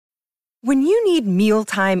When you need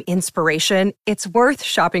mealtime inspiration, it's worth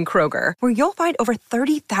shopping Kroger, where you'll find over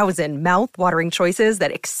 30,000 mouth-watering choices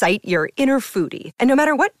that excite your inner foodie. And no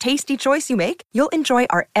matter what tasty choice you make, you'll enjoy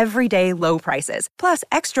our everyday low prices, plus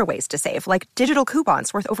extra ways to save, like digital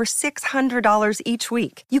coupons worth over $600 each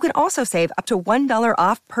week. You can also save up to $1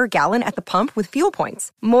 off per gallon at the pump with fuel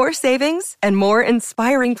points. More savings and more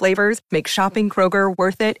inspiring flavors make shopping Kroger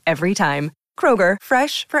worth it every time. Kroger,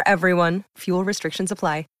 fresh for everyone. Fuel restrictions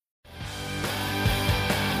apply.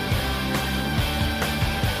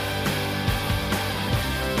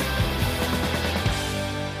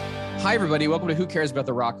 Hi, everybody. Welcome to Who Cares About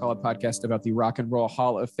the Rock Hall, a podcast about the Rock and Roll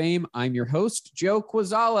Hall of Fame. I'm your host, Joe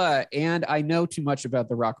Quazala, and I know too much about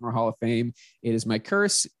the Rock and Roll Hall of Fame. It is my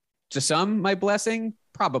curse. To some, my blessing.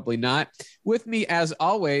 Probably not. With me, as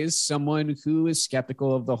always, someone who is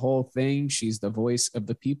skeptical of the whole thing. She's the voice of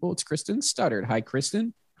the people. It's Kristen Studdard. Hi,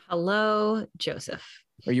 Kristen. Hello, Joseph.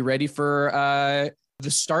 Are you ready for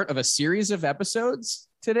the start of a series of episodes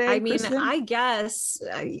today? I mean, Kristen? I guess.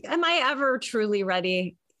 Am I ever truly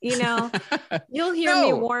ready? You know, you'll hear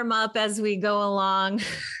me warm up as we go along.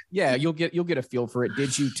 Yeah, you'll get a feel for it.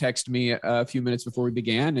 Did you text me a few minutes before we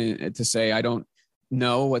began to say I don't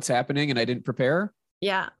know what's happening and I didn't prepare?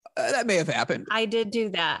 Yeah. That may have happened. I did do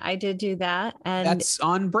that. And that's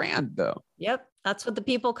on brand, though. Yep. That's what the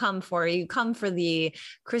people come for. You come for the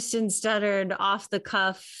Kristen Studdard, off the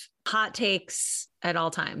cuff, hot takes at all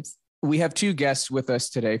times. We have two guests with us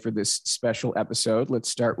today for this special episode. Let's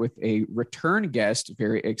start with a return guest.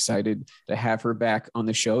 Very excited to have her back on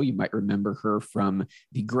the show. You might remember her from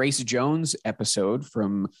the Grace Jones episode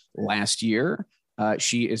from last year.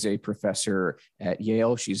 She is a professor at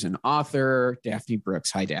Yale. She's an author, Daphne Brooks.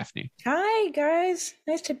 Hi, Daphne. Hi, guys.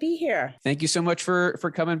 Nice to be here. Thank you so much for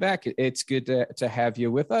coming back. It's good to have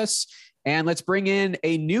you with us. And let's bring in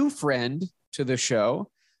a new friend to the show.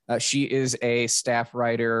 She is a staff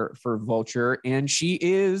writer for Vulture, and she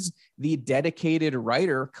is the dedicated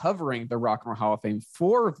writer covering the Rock and Roll Hall of Fame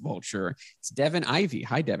for Vulture. It's Devin Ivey.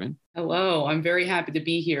 Hi, Devin. Hello. I'm very happy to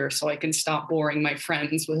be here so I can stop boring my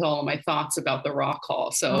friends with all of my thoughts about the Rock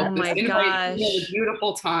Hall. So oh my gosh, a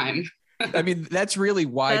beautiful time. I mean, that's really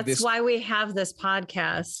why that's why we have this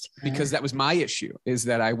podcast. Because that was my issue, is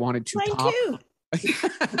that I wanted to talk.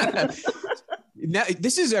 Now,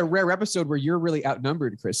 this is a rare episode where you're really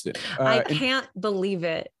outnumbered, Kristen. I can't believe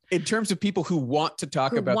it. In terms of people who want to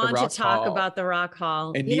talk about the Rock Hall. Want to talk about the Rock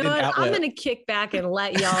Hall. And you know what? Outlet. I'm going to kick back and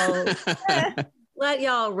let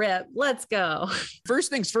y'all rip. Let's go. First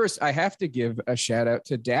things first, I have to give a shout out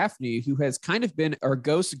to Daphne, who has kind of been our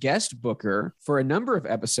ghost guest booker for a number of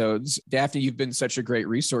episodes. Daphne, you've been such a great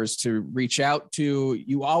resource to reach out to.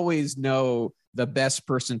 You always know the best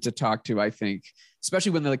person to talk to, I think.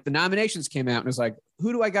 Especially when the nominations came out and it was like,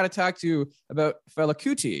 who do I got to talk to about Fela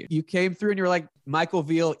Kuti? You came through and you were like, Michael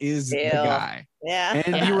Veal is the guy. Yeah.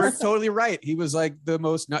 And you were totally right. He was like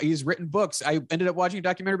he's written books. I ended up watching a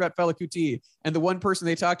documentary about Fela Kuti, and the one person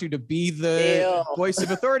they talked to be the voice of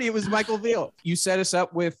authority, it was Michael Veal. You set us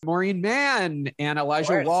up with Maureen Mann and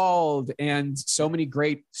Elijah Wald and so many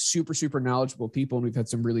great, super, super knowledgeable people. And we've had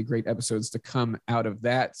some really great episodes to come out of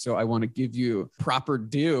that. So I want to give you proper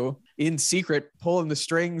due in secret, pulling the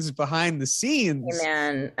strings behind the scenes. Hey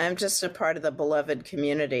man, I'm just a part of the beloved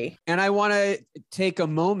community. And I want to take a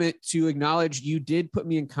moment to acknowledge you did put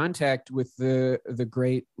me in contact with the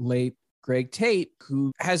great late Greg Tate,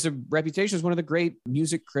 who has a reputation as one of the great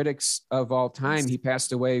music critics of all time. He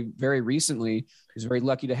passed away very recently. I was very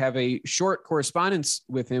lucky to have a short correspondence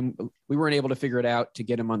with him. We weren't able to figure it out to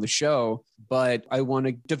get him on the show, but I want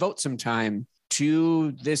to devote some time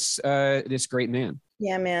to this great man.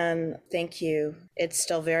 Yeah, man. Thank you. It's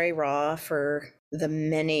still very raw for the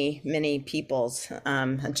many, many peoples,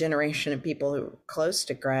 a generation of people who were close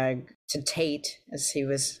to Greg, to Tate, as he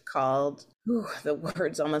was called. Ooh, the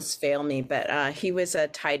words almost fail me, but he was a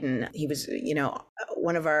titan. He was,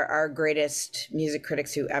 one of our greatest music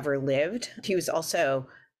critics who ever lived. He was also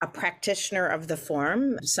a practitioner of the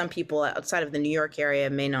form. Some people outside of the New York area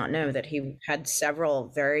may not know that he had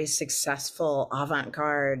several very successful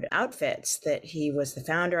avant-garde outfits that he was the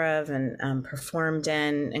founder of and performed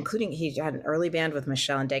in, including he had an early band with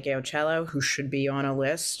Michelle Ndegeocello, who should be on a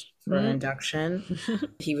list for an induction.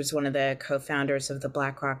 He was one of the co-founders of the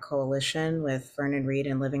Black Rock Coalition with Vernon Reid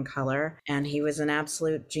and Living Colour, and he was an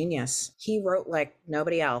absolute genius. He wrote like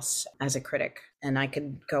nobody else as a critic. And I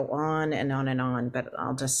could go on and on and on, but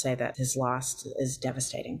I'll just say that his loss is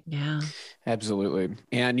devastating. Yeah, absolutely.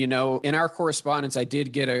 And, in our correspondence, I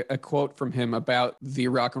did get a quote from him about the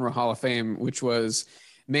Rock and Roll Hall of Fame, which was,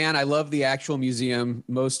 "Man, I love the actual museum,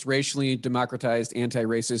 most racially democratized,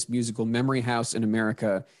 anti-racist musical memory house in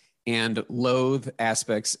America. and loathe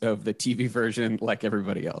aspects of the TV version like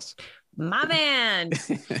everybody else. My man.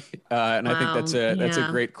 And I think that's a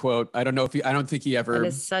great quote. I don't think he ever That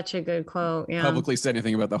is such a good quote. Yeah. publicly said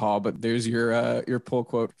anything about the hall, but there's your pull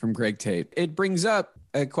quote from Greg Tate. It brings up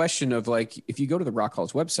a question of like, if you go to the Rock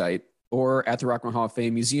Hall's website or at the Rock and Roll Hall of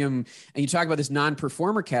Fame Museum, and you talk about this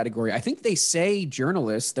non-performer category, I think they say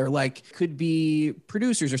journalists. They're like, could be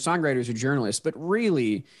producers or songwriters or journalists, but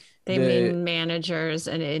really they mean managers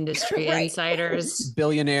and industry insiders,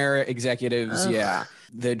 billionaire executives. Ugh. Yeah.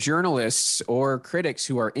 The journalists or critics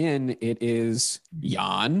who are in it is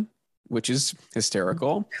Jan, which is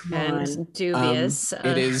hysterical and dubious.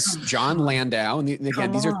 It is John Landau, and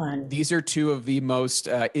again, these are two of the most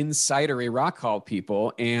insidery Rock Hall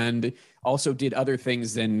people, and also did other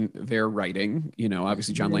things than their writing. You know,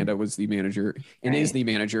 obviously John Landau was the manager and is the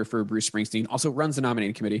manager for Bruce Springsteen, also runs the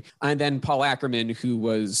nominating committee. And then Paul Ackerman, who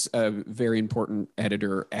was a very important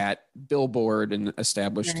editor at Billboard and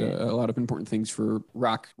established a lot of important things for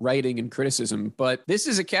rock writing and criticism. But this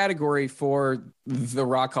is a category for the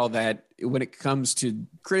Rock Hall that when it comes to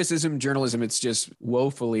criticism, journalism, it's just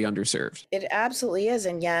woefully underserved. It absolutely is.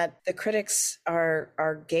 And yet the critics are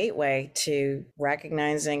our gateway to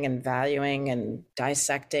recognizing and valuing and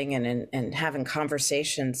dissecting and having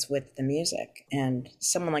conversations with the music. And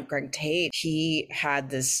someone like Greg Tate, he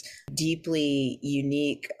had this deeply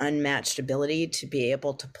unique, unmatched ability to be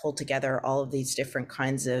able to pull together all of these different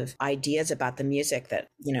kinds of ideas about the music that,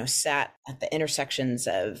 you know, sat at the intersections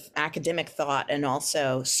of academic thought and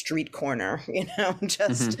also street corner, you know,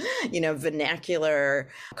 just, you know, vernacular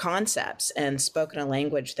concepts, and spoken a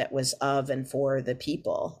language that was of and for the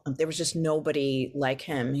people. There was just nobody like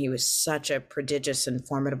him. He was such a prodigious and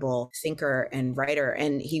formidable thinker and writer.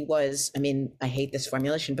 And he was, I mean, I hate this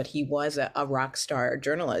formulation, but he was a rock star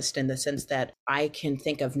journalist in the sense that I can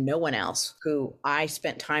think of no one else who I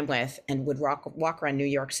spent time with and would walk around New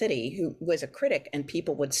York City who was a critic, and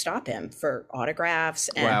people would stop him for autographs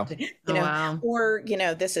and, you know, or, you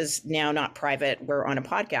know, this is now not private, we're on a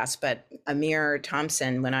podcast, but Amir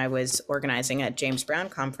Thompson, when I was organizing at James Brown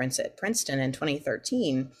conference at Princeton in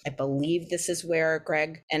 2013, I believe this is where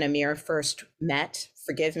Greg and Amir first met.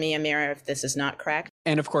 Forgive me, Amir, if this is not correct.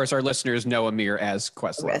 And of course, our listeners know Amir as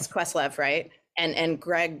Questlove. As Questlove, right? And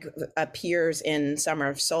Greg appears in Summer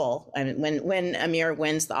of Soul. And when Amir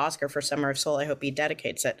wins the Oscar for Summer of Soul, I hope he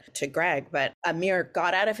dedicates it to Greg. But Amir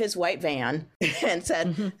got out of his white van and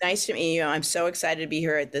said, nice to meet you. I'm so excited to be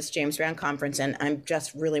here at this James Brown conference. And I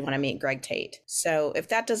just really want to meet Greg Tate. So if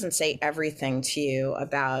that doesn't say everything to you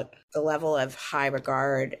about the level of high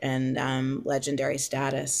regard and legendary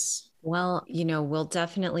status. Well, you know, we'll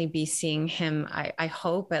definitely be seeing him. I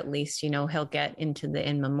hope at least, you know, he'll get into the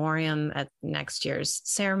in memoriam at next year's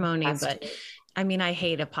ceremony. But I mean, I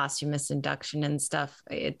hate a posthumous induction and stuff.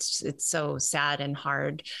 It's so sad and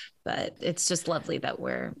hard, but it's just lovely that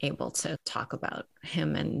we're able to talk about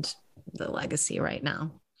him and the legacy right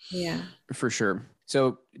now. Yeah, for sure.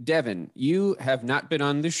 So, Devin, you have not been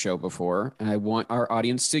on this show before. I want our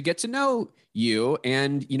audience to get to know you.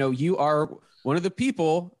 And, you know, you are one of the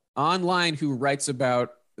people online who writes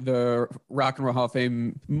about the Rock and Roll Hall of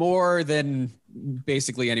Fame more than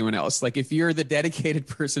basically anyone else. Like if you're the dedicated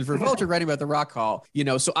person for Vulture writing about the Rock Hall, you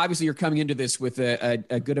know, so obviously you're coming into this with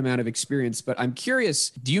a good amount of experience, but I'm curious,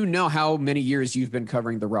 do you know how many years you've been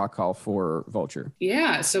covering the Rock Hall for Vulture?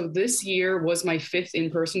 Yeah. So this year was my 5th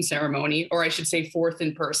in-person ceremony, or I should say 4th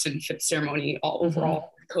in-person, 5th ceremony all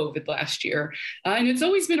overall. COVID last year. And it's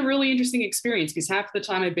always been a really interesting experience because half the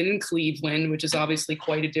time I've been in Cleveland, which is obviously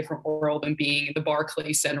quite a different world than being at the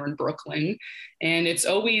Barclays Center in Brooklyn. And it's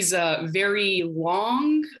always very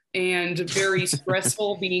long and very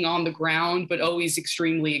stressful being on the ground, but always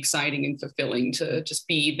extremely exciting and fulfilling to just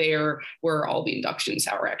be there where all the inductions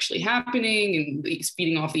are actually happening and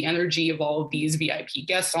feeding off the energy of all of these VIP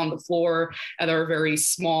guests on the floor at our very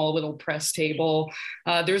small little press table.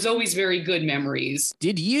 There's always very good memories.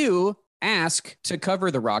 Did you ask to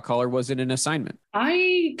cover the Rock Hall, or was it an assignment?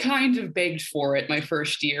 I kind of begged for it my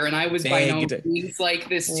first year, and I was by no means like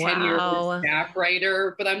this 10-year staff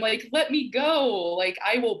writer, but I'm like, let me go. Like,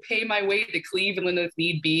 I will pay my way to Cleveland if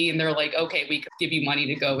need be. And they're like, okay, we could give you money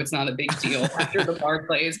to go. It's not a big deal after the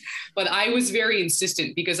Barclays. But I was very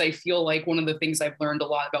insistent because I feel like one of the things I've learned a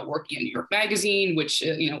lot about working at New York Magazine, which,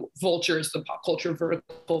 you know, Vulture is the pop culture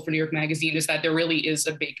vertical for New York Magazine, is that there really is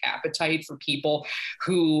a big appetite for people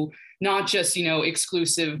who not just,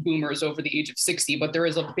 exclusive boomers over the age of 60, but there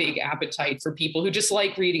is a big appetite for people who just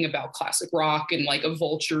like reading about classic rock and like a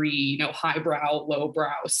vulture-y, highbrow,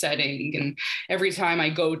 lowbrow setting. And every time I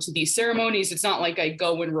go to these ceremonies, it's not like I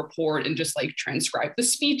go and report and just like transcribe the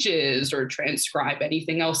speeches or transcribe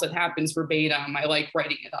anything else that happens verbatim. I like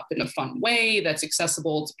writing it up in a fun way that's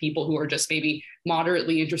accessible to people who are just maybe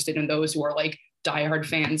moderately interested in those who are like diehard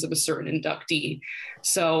fans of a certain inductee.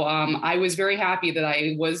 So I was very happy that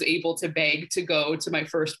I was able to beg to go to my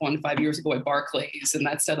first one 5 years ago at Barclays, and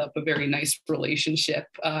that set up a very nice relationship.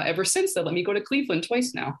 Ever since that, let me go to Cleveland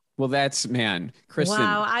twice now. Well, that's, man, Kristen.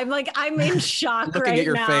 Wow, I'm in shock looking right at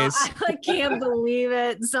your now. face. I can't believe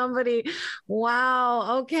it. Somebody,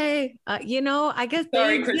 wow, okay. I guess.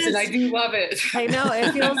 Sorry, Kristen, I do love it. I know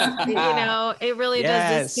it feels, it really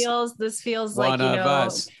Yes. does. This feels One like, of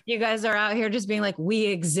us. you guys are out here just being like, we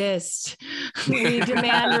exist. We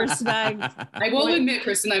demand respect. I will admit,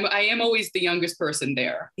 Kristen, I am always the youngest person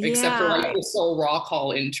there, except for like the sole Rock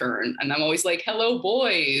Hall intern. And I'm always like, hello,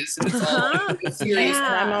 boys. And it's all like, serious. And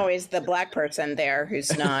I'm always the Black person there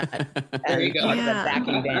who's not There you go. part of the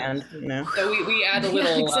backing band. So we add a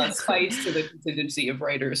little spice to the contingency of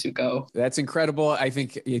writers who go. That's incredible. I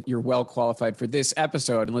think you're well qualified for this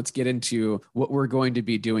episode. And let's get into what we're going to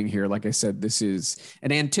be doing here. Like I said, this is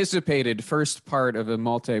an anticipated first part of a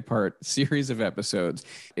multi-part series of episodes.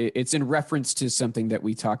 It's in reference to something that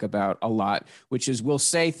we talk about a lot, which is we'll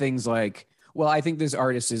say things like, well, I think this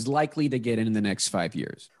artist is likely to get in the next 5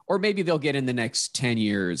 years, or maybe they'll get in the next 10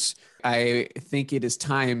 years. I think it is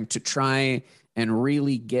time to try and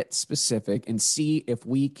really get specific and see if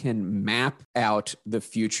we can map out the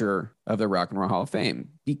future of the Rock and Roll Hall of Fame,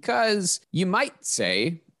 because you might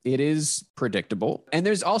say it is predictable. And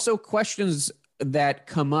there's also questions that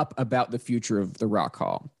come up about the future of the Rock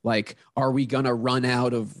Hall. Like, are we going to run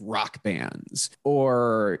out of rock bands?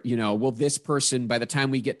 Or, will this person, by the time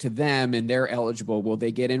we get to them and they're eligible, will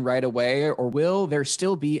they get in right away? Or will there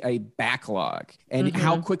still be a backlog? And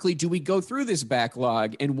how quickly do we go through this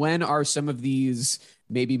backlog? And when are some of these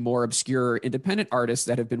maybe more obscure independent artists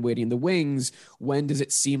that have been waiting in the wings, when does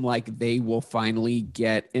it seem like they will finally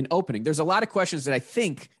get an opening? There's a lot of questions that I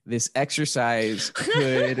think this exercise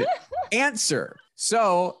could answer.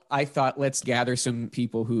 So I thought, let's gather some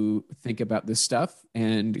people who think about this stuff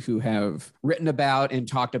and who have written about and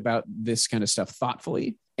talked about this kind of stuff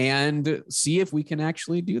thoughtfully, and see if we can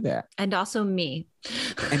actually do that. And also me.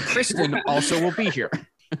 And Kristen also will be here.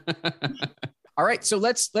 All right, so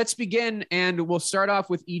let's begin, and we'll start off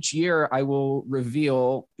with each year. I will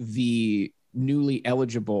reveal the newly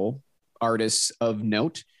eligible artists of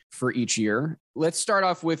note for each year. Let's start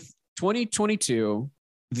off with 2022.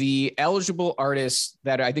 The eligible artists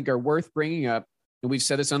that I think are worth bringing up, and we've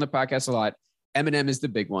said this on the podcast a lot, Eminem is the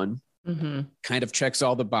big one. Kind of checks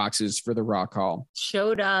all the boxes for the Rock Hall.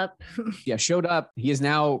 Showed up. Showed up. He has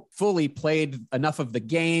now fully played enough of the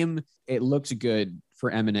game. It looks good for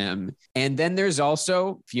Eminem. And then there's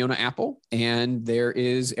also Fiona Apple, and there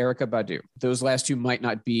is Erykah Badu. Those last two might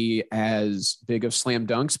not be as big of slam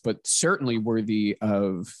dunks, but certainly worthy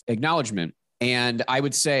of acknowledgement. And I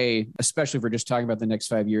would say, especially if we're just talking about the next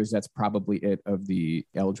 5 years, that's probably it of the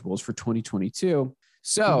eligibles for 2022.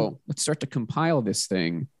 So let's start to compile this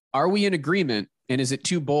thing. Are we in agreement? And is it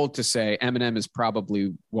too bold to say Eminem is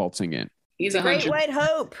probably waltzing in? He's a Great White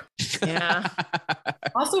Hope. Yeah.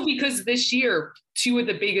 Also, because this year, two of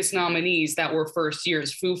the biggest nominees that were first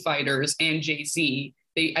years, Foo Fighters and Jay-Z,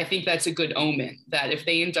 I think that's a good omen that if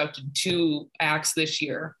they inducted two acts this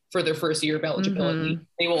year for their first year of eligibility,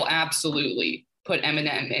 they will absolutely put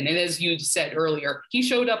Eminem in. And as you said earlier, he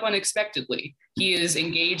showed up unexpectedly. He is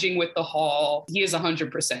engaging with the hall. He is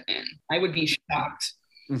 100% in. I would be shocked.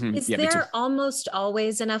 Is there almost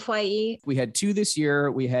always an FYE? We had two this year.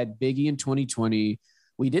 We had Biggie in 2020.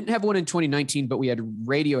 We didn't have one in 2019, but we had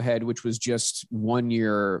Radiohead, which was just 1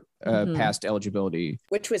 year past eligibility,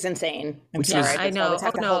 which was insane. I know.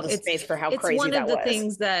 It's space for how crazy one that of the was.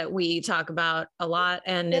 things that we talk about a lot,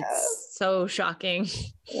 and it's so shocking.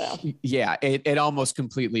 Yeah, it almost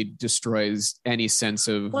completely destroys any sense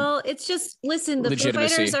of. Well, it's just listen. The Foo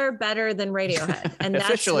Fighters are better than Radiohead, and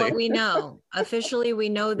that's what we know. Officially, we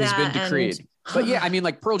know that. It's been decreed. But yeah, I mean,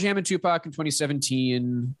 like Pearl Jam and Tupac in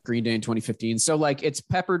 2017, Green Day in 2015. So like it's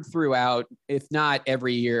peppered throughout, if not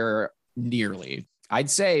every year, nearly.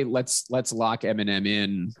 I'd say let's lock Eminem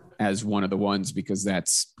in as one of the ones, because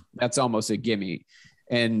that's almost a gimme.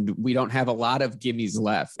 And we don't have a lot of gimmies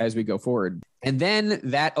left as we go forward. And then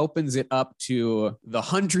that opens it up to the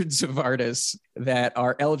hundreds of artists that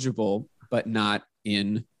are eligible, but not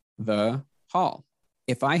in the hall.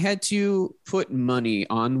 If I had to put money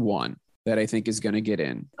on one, that I think is going to get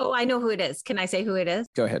in. Oh, I know who it is. Can I say who it is?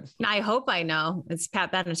 Go ahead. I hope I know. It's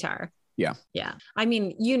Pat Benatar. Yeah. Yeah. I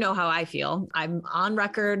mean, you know how I feel. I'm on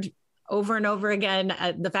record over and over again.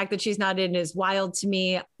 The fact that she's not in is wild to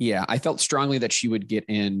me. Yeah. I felt strongly that she would get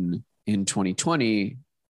in 2020.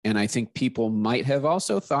 And I think people might have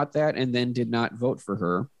also thought that and then did not vote for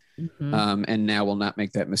her. Mm-hmm. And now will not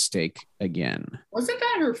make that mistake again. Wasn't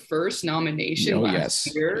that her first nomination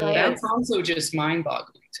last year? That's also just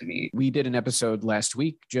mind-boggling to me. We did an episode last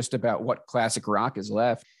week just about what classic rock is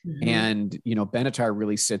left. Mm-hmm. And, Benatar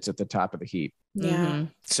really sits at the top of the heap. Yeah.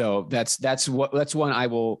 So that's one I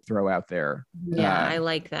will throw out there. Yeah, I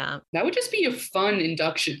like that. That would just be a fun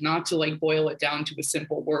induction, not to like boil it down to a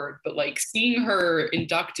simple word, but like seeing her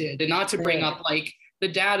inducted, and not to bring up like the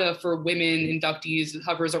data for women inductees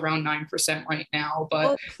hovers around 9% right now,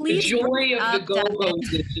 but the joy of the Go-Go's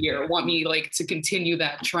this year want me like to continue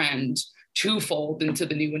that trend twofold into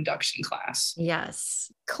the new induction class.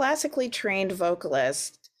 Yes. Classically trained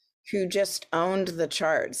vocalist who just owned the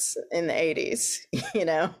charts in the 80s,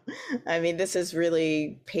 I mean, this is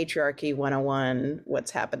really patriarchy 101, what's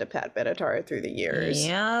happened to Pat Benatar through the years.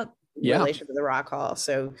 Yep. In relation to the Rock Hall.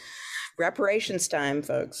 So reparations time,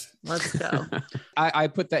 folks. Let's go. I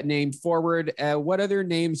put that name forward. What other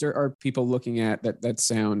names are people looking at that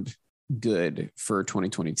sound good for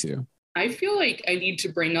 2022? I feel like I need to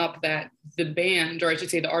bring up that the band, or I should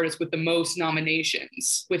say the artist with the most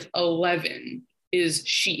nominations, with 11, is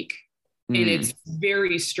Chic. And it's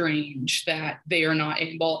very strange that they are not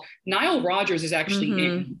in. Well, Nile Rodgers is actually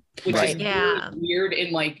in, which is really weird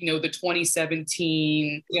in like, the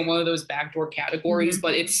 2017, one of those backdoor categories.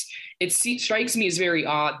 But it strikes me as very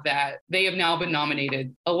odd that they have now been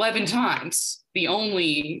nominated 11 times, the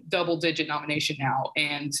only double-digit nomination now.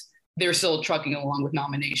 And they're still trucking along with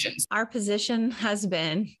nominations. Our position has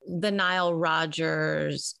been the Nile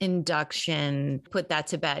Rodgers induction, put that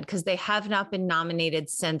to bed, because they have not been nominated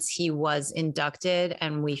since he was inducted.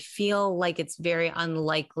 And we feel like it's very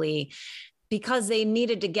unlikely because they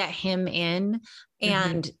needed to get him in.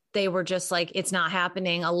 And they were just like, it's not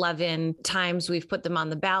happening. 11 times we've put them on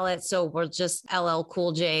the ballot. So we'll just LL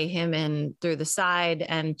Cool J him in through the side.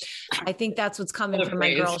 And I think that's what's coming for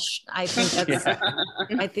my girl. I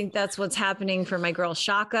think that's what's happening for my girl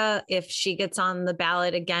Shaka. If she gets on the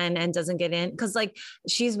ballot again and doesn't get in, because like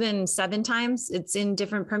she's been 7 times, it's in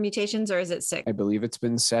different permutations, or is it 6? I believe it's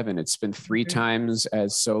been 7. It's been 3 times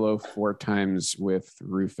as solo, 4 times with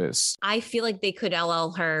Rufus. I feel like they could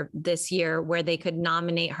LL her this year, where they could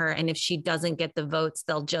nominate her, and if she doesn't get the votes,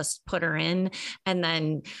 they'll just put her in and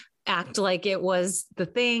then act like it was the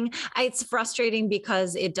thing. It's frustrating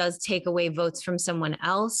because it does take away votes from someone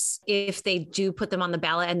else if they do put them on the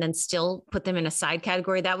ballot and then still put them in a side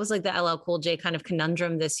category. That was like the LL Cool J kind of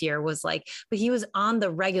conundrum this year, was like, but he was on the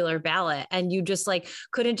regular ballot and you just like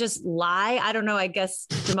couldn't just lie. I don't know. I guess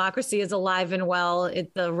democracy is alive and well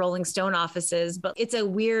at the Rolling Stone offices, but it's a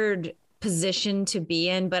weird position to be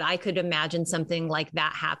in. But I could imagine something like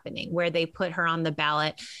that happening, where they put her on the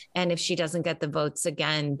ballot, and if she doesn't get the votes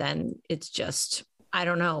again, then it's just, I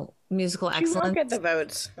don't know, musical excellence. She won't get the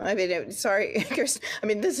votes. I mean, sorry. I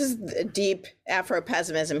mean, this is deep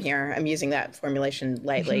Afro-pessimism here. I'm using that formulation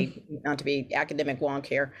lightly, not to be academic wonk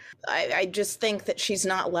here. I just think that she's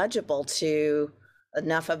not legible to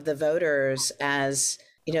enough of the voters as,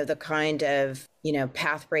 the kind of,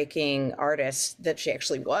 path-breaking artist that she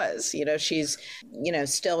actually was. She's,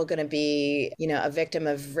 still going to be, a victim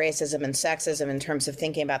of racism and sexism in terms of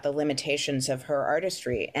thinking about the limitations of her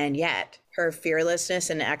artistry. And yet her fearlessness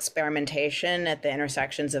and experimentation at the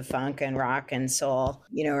intersections of funk and rock and soul,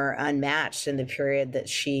 are unmatched in the period that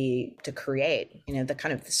she to create, the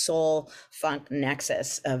kind of soul funk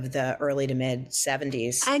nexus of the early to mid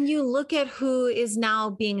 70s. And you look at who is now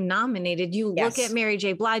being nominated. You look at Mary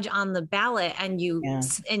J. Blige on the ballot, and you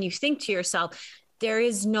think to yourself, there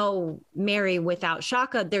is no Mary without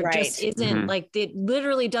Shaka. There just isn't. Like, it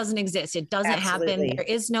literally doesn't exist. It doesn't happen. There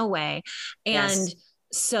is no way. And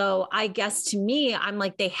so I guess to me, I'm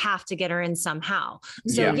like, they have to get her in somehow.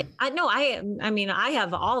 So I mean, I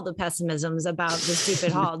have all the pessimisms about the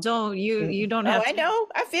stupid hall. You don't have. Oh, I know.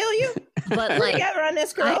 I feel you. But like, together on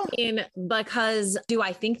this, girl. I mean, because do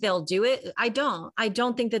I think they'll do it? I don't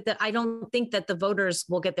think that the voters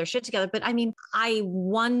will get their shit together. But I mean, I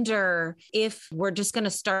wonder if we're just going to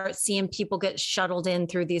start seeing people get shuttled in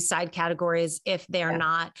through these side categories if they're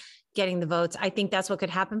not getting the votes. I think that's what could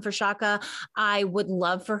happen for Shaka. I would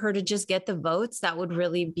love for her to just get the votes. That would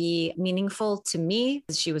really be meaningful to me.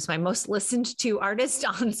 She was my most listened to artist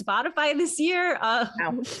on Spotify this year,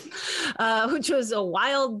 which was a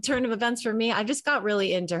wild turn of events for me. I just got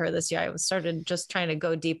really into her this year. I started just trying to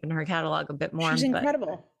go deep in her catalog a bit more. She's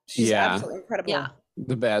incredible. She's absolutely incredible. Yeah.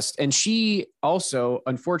 The best. And she also,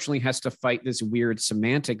 unfortunately, has to fight this weird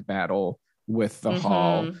semantic battle with the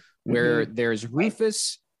Hall, where there's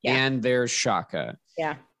Rufus and there's Shaka.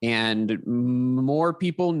 Yeah. And more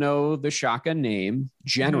people know the Shaka name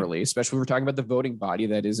generally, especially when we're talking about the voting body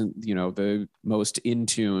that isn't, the most in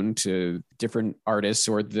tune to different artists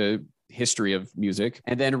or the history of music.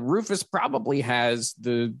 And then Rufus probably has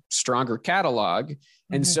the stronger catalog.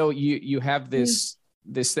 And so you have this,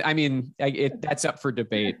 that's up for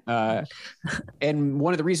debate. And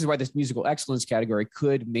one of the reasons why this musical excellence category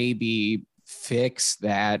could maybe fix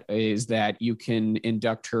that is that you can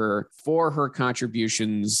induct her for her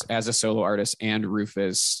contributions as a solo artist and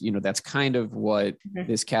Rufus. That's kind of what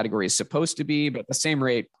this category is supposed to be. But at the same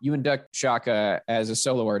rate, you induct Shaka as a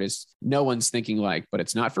solo artist, no one's thinking but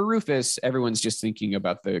it's not for Rufus. Everyone's just thinking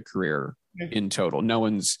about the career in total. No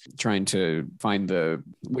one's trying to find the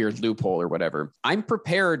weird loophole or whatever. I'm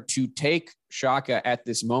prepared to take Shaka at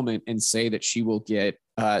this moment and say that she will get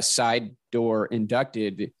side door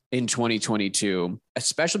inducted in 2022,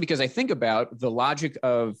 especially because I think about the logic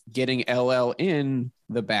of getting LL in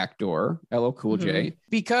the back door, LL Cool J,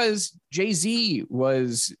 because Jay-Z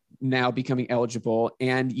was now becoming eligible,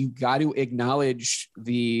 and you got to acknowledge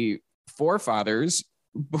the forefathers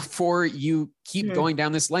before you keep going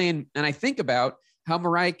down this lane. And I think about how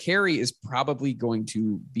Mariah Carey is probably going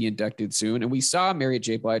to be inducted soon. And we saw Mary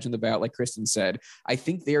J. Blige in the ballot, like Kristen said. I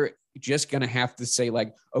think they're just going to have to say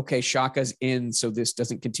okay, Shaka's in, so this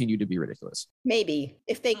doesn't continue to be ridiculous. Maybe,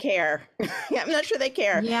 if they care. I'm not sure they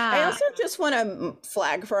care. Yeah. I also just want to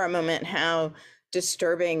flag for a moment how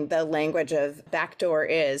disturbing the language of backdoor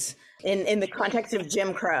is in the context of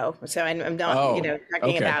Jim Crow. So I'm not,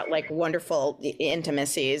 talking about wonderful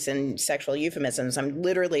intimacies and sexual euphemisms. I'm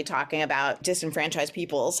literally talking about disenfranchised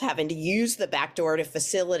peoples having to use the backdoor to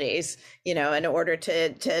facilities, in order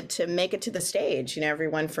to make it to the stage.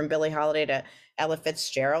 Everyone from Billie Holiday to Ella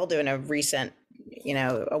Fitzgerald, in a recent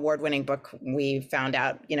award-winning book we found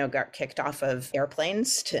out, got kicked off of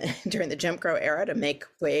airplanes during the Jim Crow era to make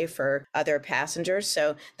way for other passengers.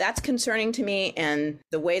 So that's concerning to me. And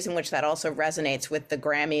the ways in which that also resonates with the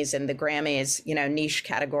Grammys and the Grammys, niche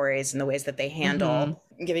categories and the ways that they handle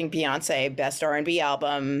giving Beyonce Best R&B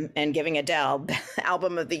Album and giving Adele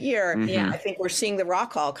Album of the Year. I think we're seeing the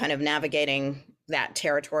Rock Hall kind of navigating that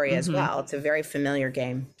territory as well. It's a very familiar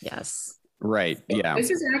game. Yes. Right. Yeah. This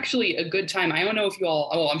is actually a good time. I don't know if you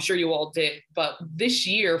all, I'm sure you all did, but this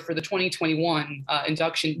year for the 2021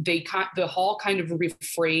 induction, the Hall kind of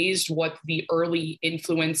rephrased what the early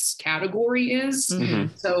influence category is.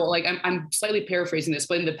 So I'm slightly paraphrasing this,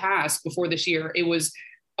 but in the past, before this year, it was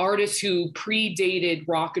artists who predated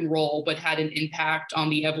rock and roll, but had an impact on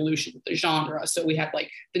the evolution of the genre. So we had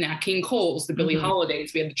the Nat King Coles, the Billie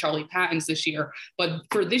Holidays, we had the Charlie Pattons this year. But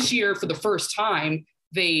for this year, for the first time,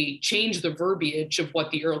 they changed the verbiage of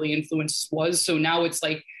what the early influence was. So now it's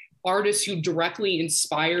artists who directly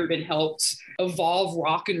inspired and helped evolve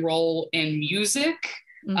rock and roll and music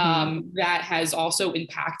that has also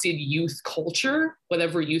impacted youth culture,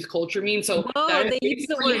 whatever youth culture means. So that is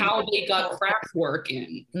basically how they got Kraftwerk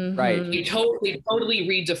in. Right. They totally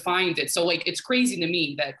redefined it. So it's crazy to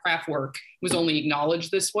me that Kraftwerk was only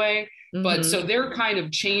acknowledged this way. But so they're kind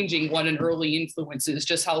of changing what an early influence is,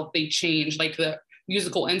 just how they changed the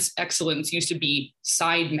musical excellence used to be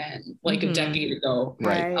sidemen a decade ago.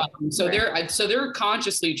 Right. They're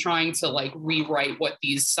consciously trying to rewrite what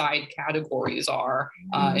these side categories are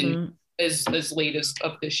and as late as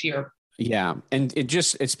of this year. Yeah. And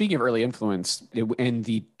speaking of early influence and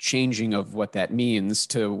the changing of what that means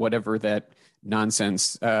to whatever that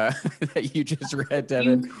nonsense that you just read,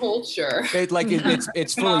 Devin. Youth culture.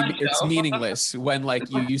 It's fully, it's meaningless when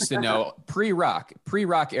you used to know pre-rock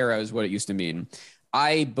era is what it used to mean.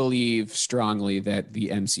 I believe strongly that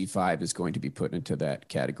the MC5 is going to be put into that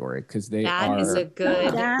category because That's a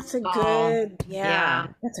good yeah.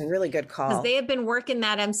 That's a really good call. Because they have been working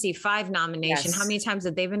that MC5 nomination. Yes. How many times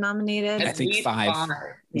have they been nominated? I think 5.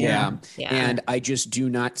 Yeah. And I just do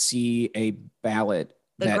not see a ballot.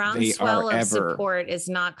 The groundswell of support is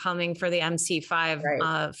not coming for the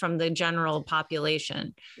MC5 from the general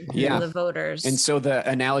population, the voters. And so the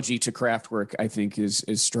analogy to Kraftwerk, I think, is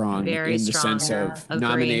strong Very in strong. The sense of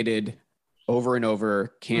nominated over and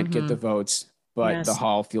over, can't get the votes, but the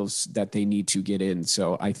Hall feels that they need to get in.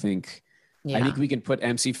 So I think Yeah. I think we can put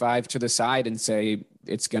MC5 to the side and say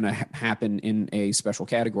it's going to happen in a special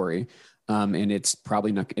category. And it's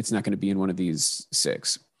probably not going to be in one of these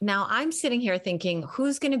 6. Now I'm sitting here thinking,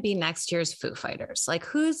 who's going to be next year's Foo Fighters? Like,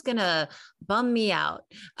 who's going to bum me out?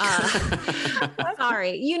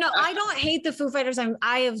 Sorry. I don't hate the Foo Fighters.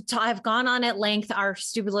 I've gone on at length. Our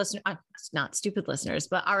stupid listener, not stupid listeners,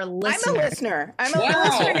 but our listeners. I'm a listener. I'm a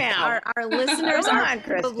listener now. Our listeners are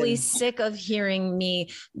probably sick of hearing me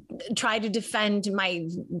try to defend my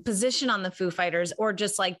position on the Foo Fighters, or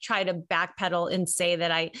just like try to backpedal and say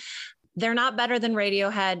that they're not better than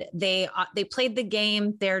Radiohead. They played the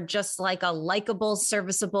game. They're just like a likable,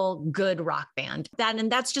 serviceable, good rock band.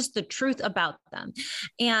 That's just the truth about them.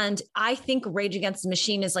 And I think Rage Against the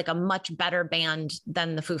Machine is like a much better band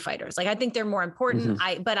than the Foo Fighters. Like, I think they're more important.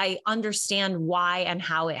 But I understand why and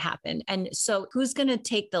how it happened. And so who's going to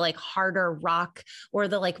take the like harder rock or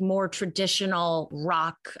the like more traditional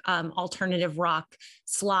rock, alternative rock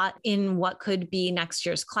slot in what could be next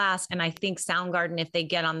year's class? And I think Soundgarden, if they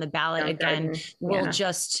get on the ballot again, will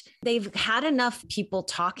they've had enough people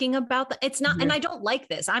talking about that. It's not, and I don't like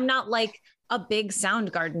this. I'm not like a big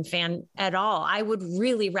Soundgarden fan at all. I would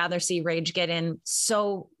really rather see Rage get in.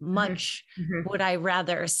 So much would I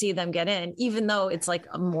rather see them get in, even though it's like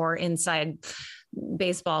a more inside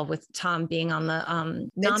baseball with Tom being on the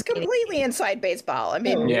it's completely inside baseball. I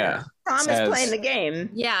mean, Tom is playing the game.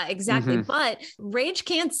 Yeah, exactly. But Rage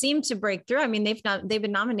can't seem to break through. I mean, they've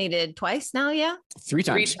been nominated twice now. Yeah. 3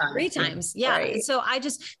 times. 3 times. Yeah. Right. So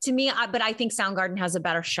but I think Soundgarden has a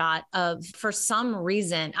better shot for some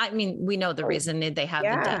reason. I mean, we know the reason they have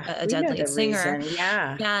a deadly singer. Reason.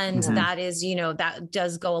 Yeah. And that is, that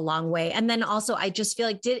does go a long way. And then also, I just feel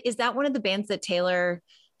like, is that one of the bands that Taylor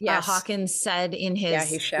Hawkins said in his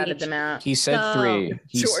he shouted them out. He said 3.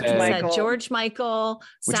 He said George Michael,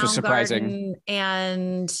 which was surprising,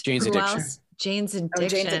 and Jane's Addiction. Jane's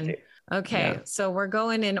Addiction. Okay, so we're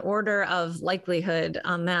going in order of likelihood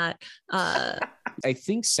on that. I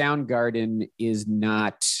think Soundgarden is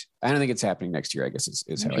not. I don't think it's happening next year, I guess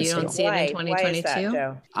is how I You don't see it in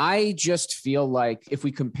 2022? I just feel like if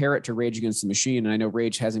we compare it to Rage Against the Machine, and I know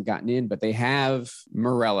Rage hasn't gotten in, but they have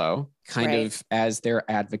Morello kind of as their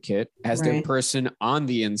advocate, as their person on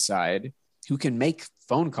the inside who can make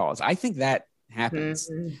phone calls. I think that happens.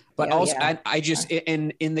 But I just,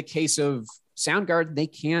 in the case of Soundgarden, they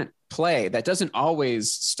can't play. That doesn't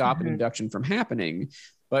always stop an induction from happening.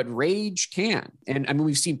 But Rage can. And I mean,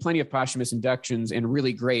 we've seen plenty of posthumous inductions and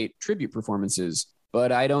really great tribute performances,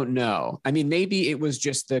 but I don't know. I mean, maybe it was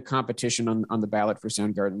just the competition on the ballot for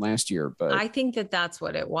Soundgarden last year, but I think that's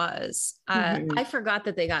what it was. I forgot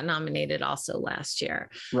that they got nominated also last year.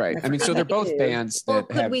 Right. I mean, so they're both bands that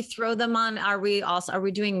could we throw them on? Are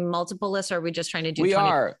we doing multiple lists, or are we just trying to do? We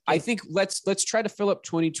are. I think let's try to fill up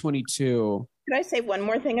 2022. Could I say one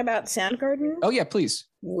more thing about Soundgarden? Oh yeah, please.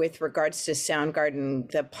 With regards to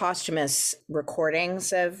Soundgarden, the posthumous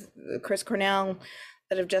recordings of Chris Cornell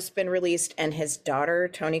that have just been released, and his daughter,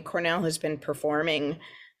 Toni Cornell, has been performing,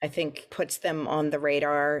 I think puts them on the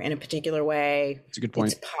radar in a particular way. It's a good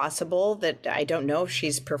point. It's possible that, I don't know if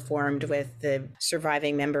she's performed with the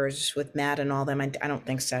surviving members, with Matt and all them. I don't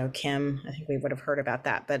think so. Kim, I think we would have heard about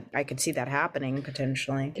that, but I could see that happening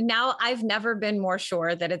potentially. Now, I've never been more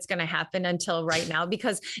sure that it's going to happen until right now,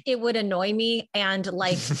 because it would annoy me and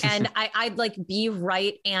I'd like be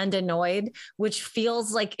right and annoyed, which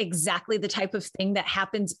feels like exactly the type of thing that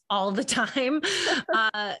happens all the time.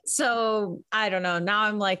 So I don't know. Now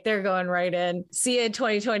I'm like, they're going right in. See you in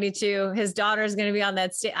 2022. His daughter's going to be on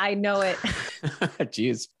that stage. I know it.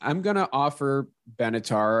 Jeez. I'm going to offer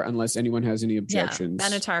Benatar unless anyone has any objections. Yeah,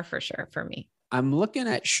 Benatar for sure for me. I'm looking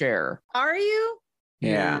at Cher. Are you?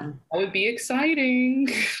 Yeah. That would be exciting.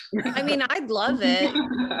 I mean, I'd love it.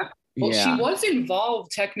 Well, she was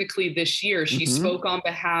involved technically this year. She spoke on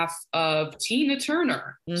behalf of Tina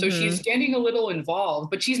Turner. So she's getting a little involved,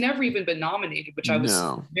 but she's never even been nominated, which I was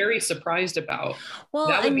very surprised about. Well,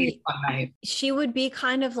 that would be a fun night. She would be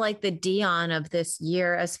kind of like the Dion of this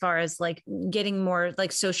year as far as like getting more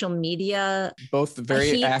like social media. Both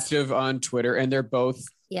very active on Twitter, and they're both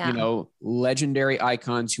legendary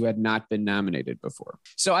icons who had not been nominated before.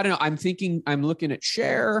 So I don't know. I'm looking at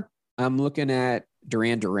Cher. I'm looking at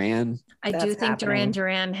Duran Duran. I do think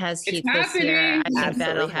Duran has heat this year. I think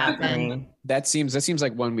that'll happen. That seems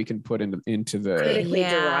like one we can put into the critically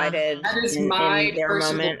derided. That is my their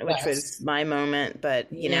moment, which was my moment, but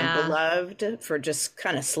beloved for just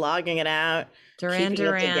kind of slogging it out. Duran keeping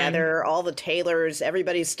Duran it together. All the Taylors,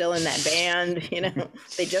 everybody's still in that band. You know,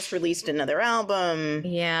 they just released another album.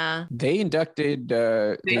 Yeah. They inducted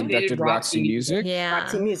Roxy Music. Yeah.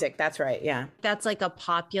 Roxy Music. That's right. Yeah. That's like a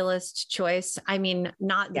populist choice. I mean,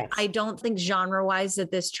 I don't think genre wise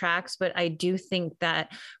that this tracks, but I do think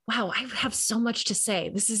that, wow, I have so much to say.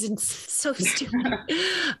 This isn't so stupid.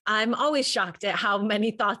 I'm always shocked at how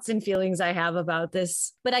many thoughts and feelings I have about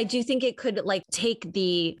this, but I do think it could like take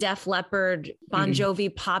the Def Leppard, Bon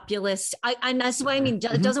Jovi populist. And that's what I mean.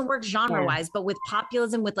 It doesn't work genre wise, but with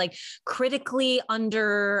populism, with like critically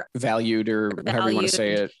undervalued or however you want to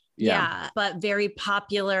say it. Yeah, but very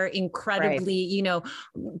popular, incredibly, you know,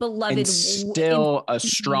 beloved. And still a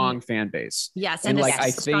strong fan base. Yes, and like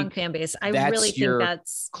I think strong fan base. I really think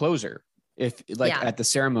that's closer. If at the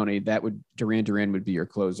ceremony, Duran Duran would be your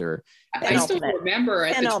closer. I still remember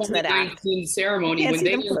at the 2019 ceremony when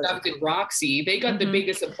they inducted Roxy, they got the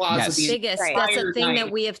biggest applause of the biggest. That's a thing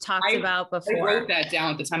that we have talked about before. I wrote that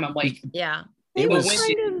down at the time. I'm like, yeah. It was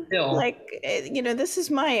kind of like, you know, this is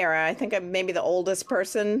my era. I think I'm maybe the oldest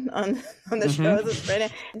person on the show right now.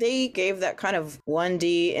 They gave that kind of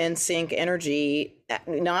 1D NSYNC energy,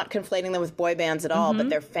 not conflating them with boy bands at all, but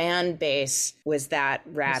their fan base was that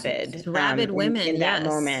rabid. Rabid women in that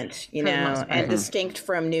moment, you know, and distinct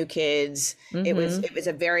from New Kids. It was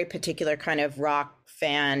a very particular kind of rock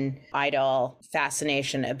fan, idol,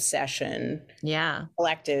 fascination, obsession,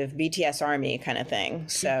 collective BTS army kind of thing.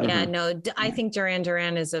 So I think Duran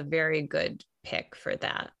Duran is a very good pick for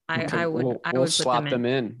that. I would slot them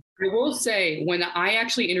in. I will say, when I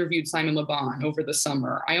actually interviewed Simon Le Bon over the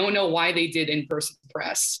summer, I don't know why they did in-person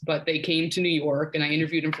press, but they came to New York and I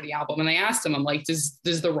interviewed him for the album. And I asked him, I'm like, does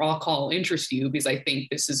the Rock Hall interest you? Because I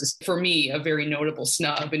think this is, for me, a very notable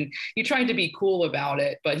snub. And he tried to be cool about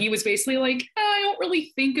it, but he was basically like, I don't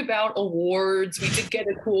really think about awards. We did get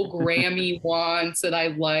a cool Grammy once that I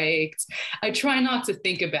liked. I try not to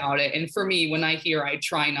think about it. And for me, when I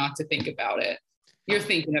try not to think about it. You're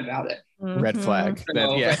thinking about it. Red flag.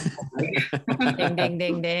 Yeah. Ding, ding,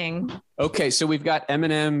 ding, ding. Okay, so we've got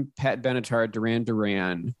Eminem, Pat Benatar, Duran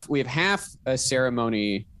Duran. We have half a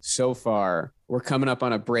ceremony so far. We're coming up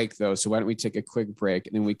on a break, though, so why don't we take a quick break,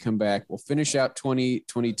 and then we come back. We'll finish out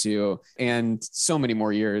 2022 and so many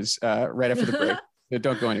more years right after the break. So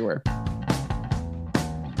don't go anywhere.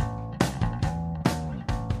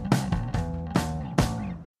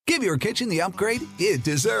 Give your kitchen the upgrade it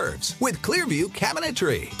deserves with Clearview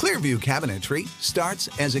Cabinetry. Clearview Cabinetry starts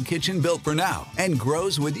as a kitchen built for now and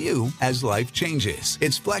grows with you as life changes.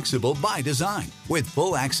 It's flexible by design with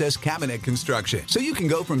full access cabinet construction, so you can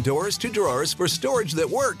go from doors to drawers for storage that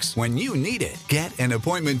works when you need it. Get an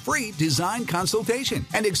appointment-free design consultation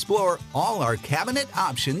and explore all our cabinet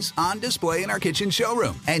options on display in our kitchen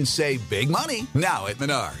showroom and save big money now at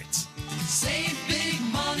Menards. Save big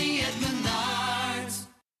money at Menards.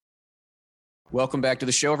 Welcome back to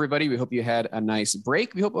the show, everybody. We hope you had a nice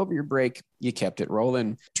break. We hope over your break, you kept it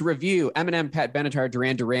rolling. To review, Eminem, Pat Benatar,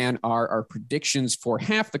 Duran Duran are our predictions for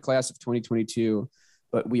half the class of 2022,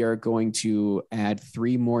 but we are going to add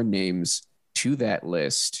 3 more names to that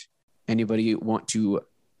list. Anybody want to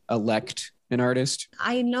elect an artist?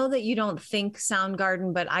 I know that you don't think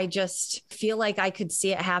Soundgarden, but I just feel like I could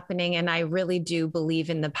see it happening. And I really do believe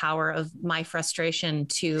in the power of my frustration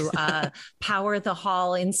to power the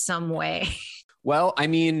hall in some way. Well, I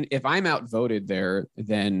mean, if I'm outvoted there,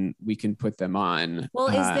 then we can put them on. Well,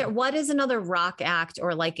 what is another rock act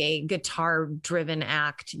or like a guitar driven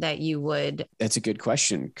act that you would? That's a good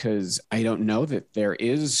question, because I don't know that there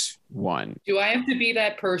is one. Do I have to be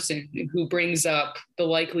that person who brings up the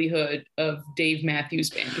likelihood of Dave Matthews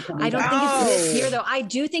Band? I don't think it's this year, though. I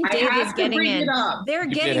do think Dave is getting in. They're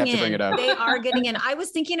getting in. They are getting in. I was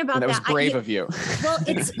thinking about that. That was brave of you. Well,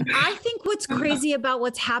 I think what's crazy about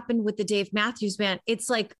what's happened with the Dave Matthews Band, it's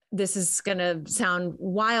like, this is going to sound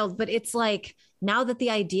wild, but it's like, now that the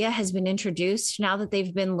idea has been introduced, now that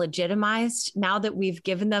they've been legitimized, now that we've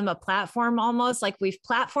given them a platform, almost like we've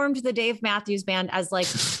platformed the Dave Matthews Band as like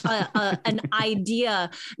an idea,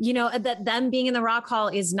 you know, that them being in the Rock Hall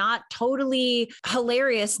is not totally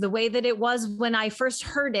hilarious the way that it was when I first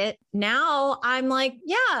heard it. Now I'm like,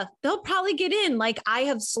 yeah, they'll probably get in. Like I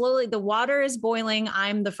have slowly, the water is boiling.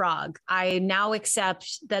 I'm the frog. I now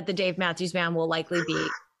accept that the Dave Matthews Band will likely be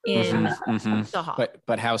in the hall.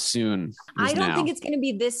 But how soon? I don't think it's going to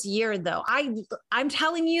be this year, though. I'm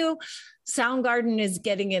telling you, Soundgarden is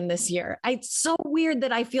getting in this year. It's so weird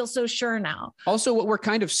that I feel so sure now. Also, what we're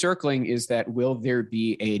kind of circling is that will there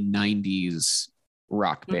be a 90s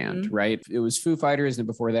rock band, right? It was Foo Fighters, and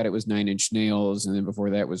before that it was Nine Inch Nails, and then before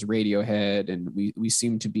that was Radiohead, and we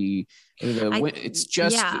seem to be it's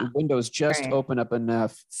just windows just open up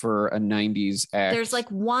enough for a 90s act. There's like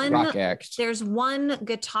one rock act. There's one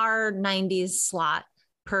guitar 90s slot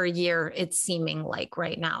per year, it's seeming like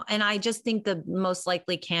right now. And I just think the most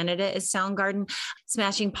likely candidate is Soundgarden.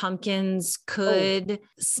 Smashing Pumpkins could,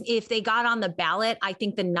 if they got on the ballot, I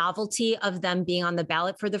think the novelty of them being on the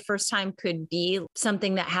ballot for the first time could be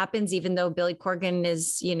something that happens, even though Billy Corgan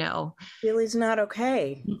is, Billy's not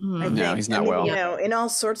okay. No, he's not well. In all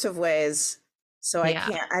sorts of ways. So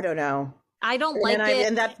I don't know. I don't like it.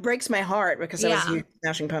 And that breaks my heart because I was a huge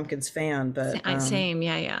Smashing Pumpkins fan, but same.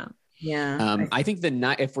 Yeah. I think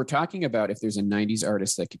if we're talking about if there's a 90s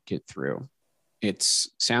artist that could get through, it's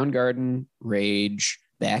Soundgarden, Rage,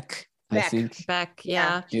 Beck. I think Beck,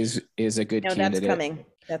 is a good candidate.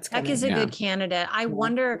 That's coming. Beck is a good candidate. I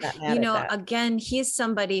wonder, again, he's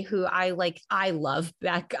somebody who I love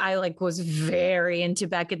Beck. I was very into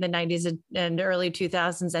Beck in the 90s and early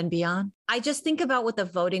 2000s and beyond. I just think about what the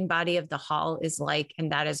voting body of the Hall is like.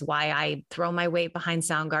 And that is why I throw my weight behind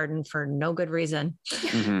Soundgarden for no good reason.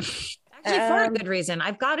 Actually, for a good reason.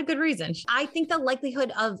 I've got a good reason. I think the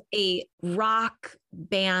likelihood of a rock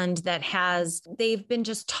band that they've been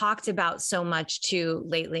just talked about so much too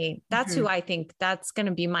lately. That's who I think that's going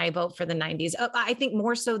to be my vote for the 90s. I think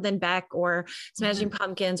more so than Beck or Smashing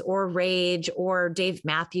Pumpkins or Rage or Dave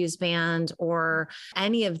Matthews Band or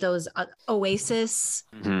any of those Oasis,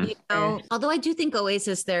 although I do think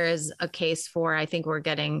Oasis, there is a case for, I think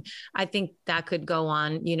that could go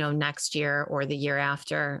on, next year or the year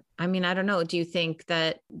after. I mean, I don't know. Do you think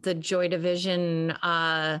that the Joy Division,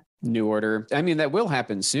 New Order, I mean, that will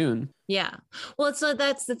happen soon. Yeah. Well,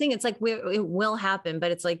 that's the thing. It's like, it will happen,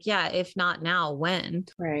 but it's like, if not now, when?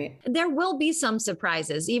 Right. There will be some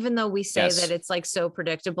surprises, even though we say that it's like so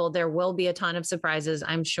predictable, there will be a ton of surprises,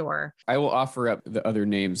 I'm sure. I will offer up the other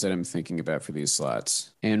names that I'm thinking about for these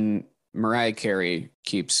slots. And Mariah Carey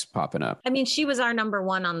keeps popping up. I mean, she was our number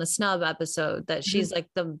one on the snub episode, that she's like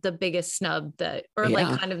the biggest snub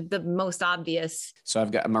like kind of the most obvious. So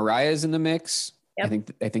I've got Mariah's in the mix. Yep.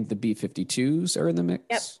 I think the B-52s are in the mix.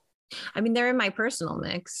 Yep. I mean, they're in my personal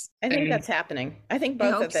mix. I think that's happening. I think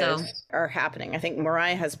both of those are happening. I think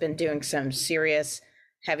Mariah has been doing some serious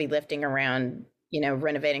heavy lifting around,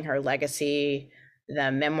 renovating her legacy. The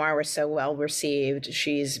memoir was so well received.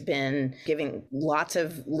 She's been giving lots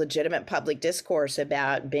of legitimate public discourse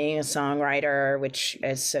about being a songwriter, which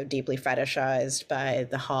is so deeply fetishized by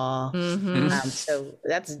the Hall. So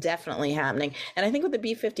that's definitely happening. And I think with the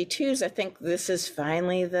B-52s, I think this is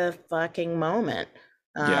finally the fucking moment.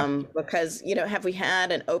 Because, have we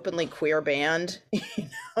had an openly queer band,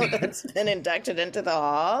 that's been inducted into the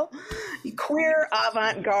Hall? Queer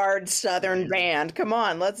avant-garde Southern band. Come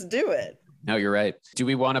on, let's do it. No, you're right. Do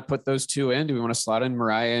we want to put those two in? Do we want to slot in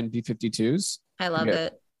Mariah and B-52s? I love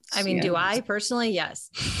it. I mean, do I personally? Yes.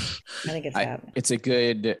 I think it's happening. It's a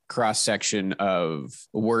good cross-section of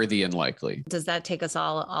worthy and likely. Does that take us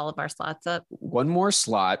all of our slots up? One more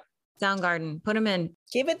slot. Soundgarden, put them in.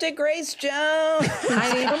 Give it to Grace Jones. Come on.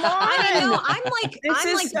 I don't know.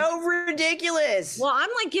 This is so ridiculous. Well, I'm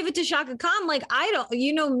like, give it to Chaka Khan. Like, I don't,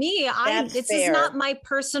 me. This is not my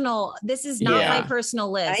personal. This is not my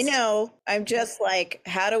personal list. I know. I'm just like,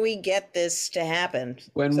 how do we get this to happen?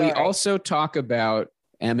 When we also talk about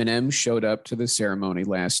Eminem showed up to the ceremony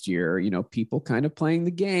last year, people kind of playing the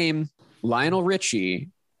game. Lionel Richie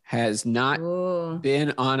has not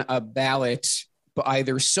been on a ballot, but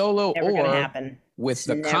either solo or with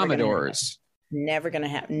the Commodores. Never gonna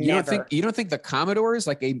happen. You don't think the Commodores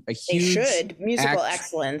like a huge they should musical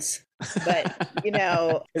excellence, but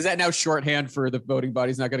is that now shorthand for the voting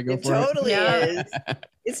body's not going to go for totally it? Is.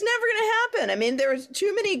 It's never gonna happen. I mean, there was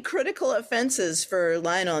too many critical offenses for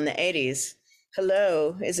Lionel in the 80s.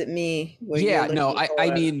 Hello, is it me?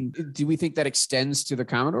 I mean, do we think that extends to the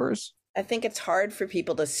Commodores? I think it's hard for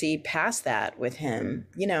people to see past that with him.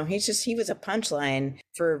 He was a punchline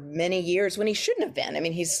for many years when he shouldn't have been. I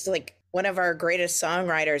mean, he's like one of our greatest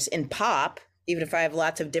songwriters in pop, even if I have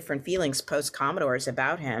lots of different feelings post Commodores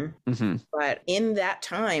about him. But in that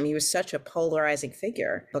time, he was such a polarizing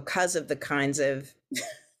figure because of the kinds of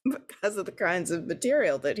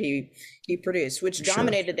material that he produced, which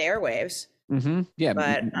dominated the airwaves. Yeah,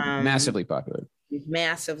 but massively popular. be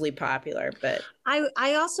massively popular, but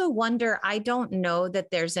I also wonder, I don't know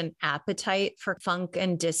that there's an appetite for funk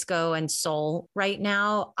and disco and soul right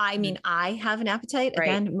now. I mean, I have an appetite. Right.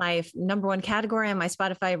 Again, my number one category on my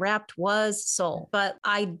Spotify Wrapped was soul, but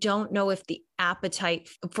I don't know if the appetite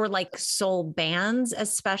for like soul bands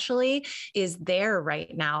especially is there right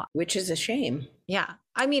now. which is a shame. Yeah.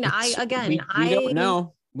 I mean, We don't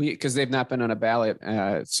know because they've not been on a ballot.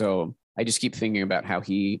 So I just keep thinking about how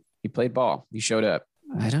he played ball. He showed up.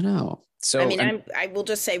 I don't know. So I mean, I will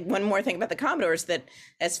just say one more thing about the Commodores, that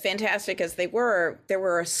as fantastic as they were, there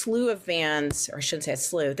were a slew of bands, or I shouldn't say a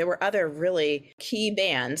slew. There were other really key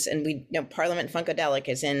bands, and we know Parliament Funkadelic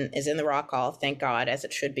is in the Rock Hall, thank God, as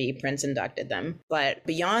it should be. Prince inducted them. But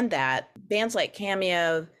beyond that, bands like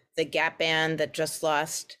Cameo, the Gap Band that just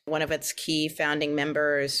lost one of its key founding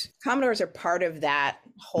members, Commodores are part of that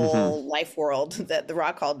whole life world that the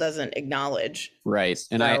Rock Hall doesn't acknowledge. right.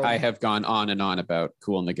 And So- I have gone on and on about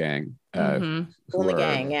Kool and the Gang. Cool in the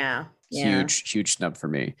Gang, yeah. Huge snub for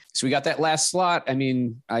me. So we got that last slot. I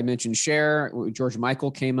mean, I mentioned Cher. George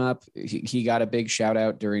Michael came up. He got a big shout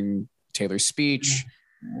out during Taylor's speech.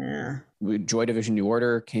 Yeah. Joy Division New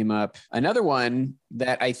Order came up. Another one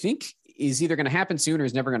that I think is either going to happen soon or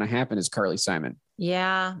is never going to happen is Carly Simon.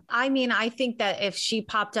 Yeah. I mean, I think that if she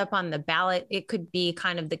popped up on the ballot, it could be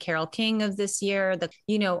kind of the Carole King of this year.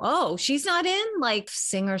 Oh, she's not in, like,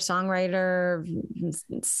 singer, songwriter,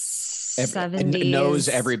 70s. Knows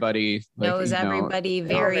everybody.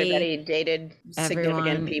 Everybody dated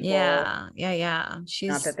significant people. Yeah. She's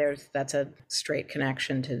not that that's a straight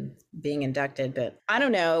connection to being inducted, but I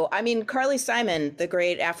don't know. I mean, Carly Simon, the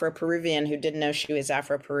great Afro-Peruvian who didn't know she was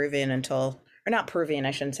Afro-Peruvian until, or not Peruvian,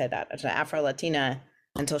 I shouldn't say that. It's an Afro-Latina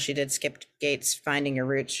until she did Skip Gates' Finding Your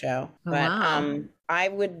Roots show. I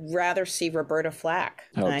would rather see Roberta Flack.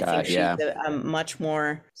 I think she's a much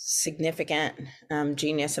more significant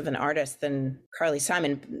genius of an artist than Carly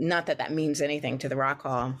Simon. Not that that means anything to the Rock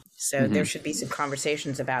Hall. So there should be some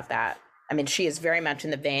conversations about that. I mean, she is very much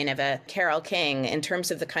in the vein of a Carole King in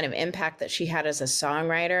terms of the kind of impact that she had as a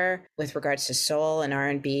songwriter with regards to soul and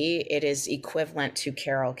R&B. It is equivalent to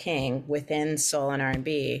Carole King within soul and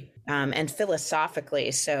R&B, and philosophically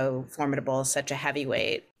so formidable, such a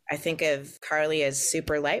heavyweight. I think of Carly as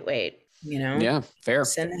super lightweight, Yeah, fair.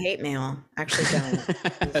 Send the hate mail. Actually, don't.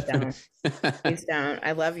 Please don't. Please don't.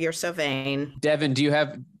 I love You're So Vain. Devin, do you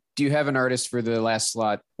have an artist for the last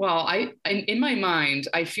slot? Well, in my mind,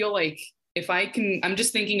 I feel like if I can, I'm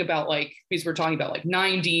just thinking about, like, because we're talking about like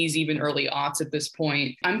 90s, even early aughts at this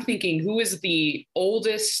point, I'm thinking who is the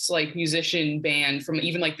oldest like musician band from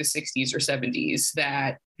even like the 60s or 70s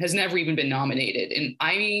that has never even been nominated. And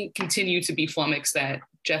I continue to be flummoxed that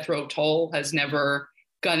Jethro Tull has never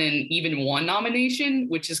gotten even one nomination,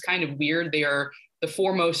 which is kind of weird. They are the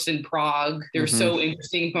foremost in prog. They're so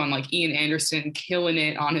interesting, on like Ian Anderson killing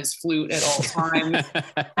it on his flute at all times.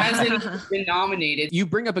 Hasn't been nominated. You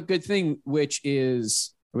bring up a good thing, which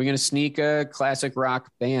is, are we going to sneak a classic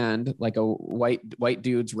rock band, like a white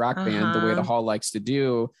dude's rock band, the way the Hall likes to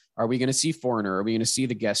do? Are we going to see Foreigner? Are we going to see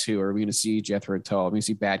the Guess Who? Are we going to see Jethro Tull? Are we going to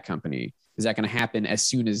see Bad Company? Is that going to happen as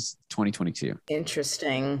soon as 2022?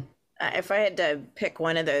 Interesting. If I had to pick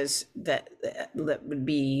one of those that would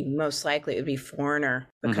be most likely, it would be Foreigner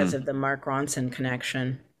because of the Mark Ronson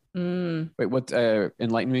connection. Wait, what?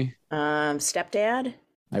 Enlighten me. Stepdad?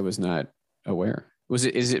 I was not aware.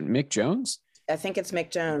 Is it Mick Jones? I think it's Mick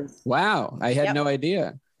Jones. Wow, I had no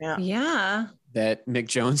idea. Yeah. That Mick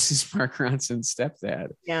Jones is Mark Ronson's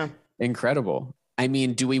stepdad. Yeah. Incredible. I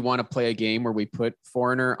mean, do we want to play a game where we put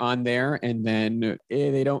Foreigner on there and then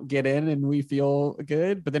they don't get in and we feel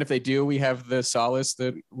good? But then if they do, we have the solace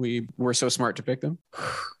that we were so smart to pick them?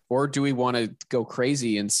 Or do we want to go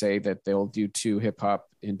crazy and say that they'll do 2 hip hop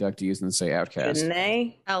inductees and say Outkast? Didn't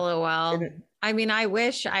they? LOL. I mean, I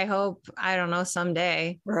wish, I hope, I don't know,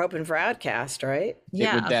 someday. We're hoping for Outkast, right?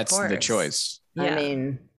 Yeah, that's of course. the choice. Yeah. I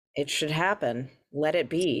mean, it should happen. Let it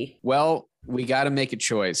be. Well, we got to make a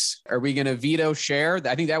choice. Are we going to veto Cher?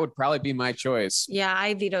 I think that would probably be my choice. Yeah,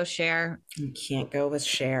 I veto Cher. You can't go with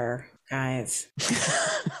Cher, guys.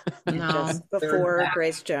 No. Just before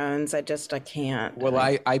Grace Jones, I can't. Well,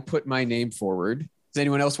 I put my name forward. Does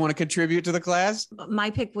anyone else want to contribute to the class? My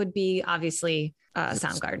pick would be obviously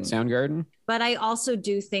Soundgarden. Soundgarden. But I also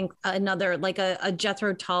do think another, like a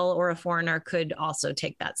Jethro Tull or a Foreigner could also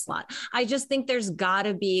take that slot. I just think there's got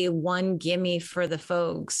to be one gimme for the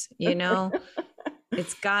folks,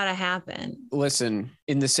 It's got to happen. Listen,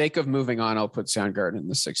 in the sake of moving on, I'll put Soundgarden in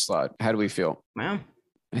the 6th slot. How do we feel? Wow.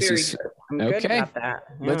 Very good. I'm good about that.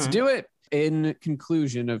 Let's do it. In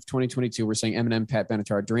conclusion of 2022, we're saying Eminem, Pat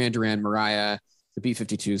Benatar, Duran Duran, Mariah, the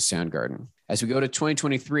B-52s Soundgarden. As we go to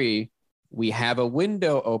 2023, we have a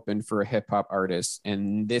window open for a hip hop artist.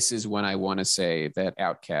 And this is when I want to say that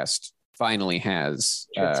Outkast finally has.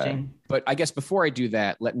 But I guess before I do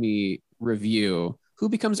that, let me review who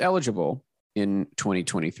becomes eligible in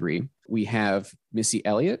 2023. We have Missy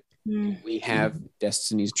Elliott. We have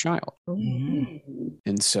Destiny's Child.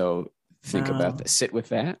 And so think about that. Sit with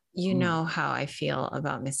that. You know how I feel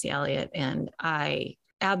about Missy Elliott, and I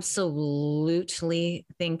absolutely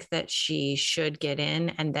think that she should get in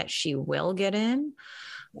and that she will get in.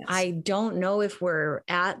 Yes. I don't know if we're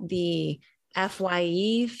at the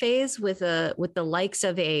FYE phase with the likes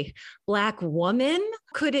of a Black woman.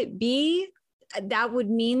 Could it be? That would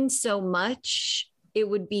mean so much. It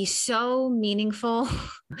would be so meaningful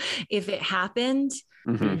if it happened.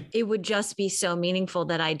 It would just be so meaningful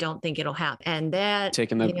that I don't think it'll happen. And that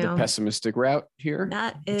taking the pessimistic route here,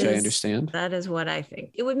 which I understand. That is what I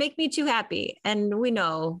think. It would make me too happy. And we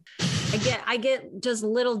know I get just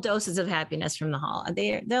little doses of happiness from the Hall.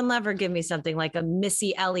 They'll never give me something like a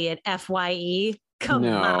Missy Elliott FYE. Come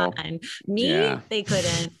on. They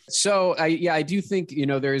couldn't. So I do think,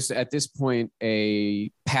 there's at this point a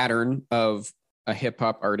pattern of a hip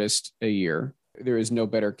hop artist a year. There is no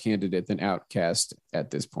better candidate than Outkast at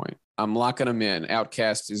this point. I'm locking them in.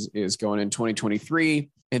 Outkast is going in 2023.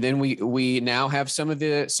 And then we now have some of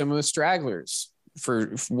the stragglers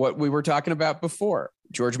for what we were talking about before.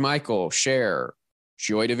 George Michael, Cher,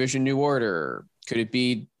 Joy Division, New Order. Could it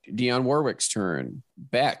be Dionne Warwick's turn?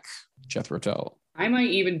 Beck, Jethro Tull. I might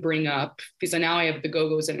even bring up, because now I have the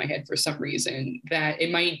Go-Go's in my head for some reason, that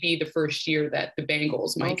it might be the first year that the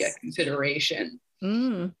Bangles might get consideration.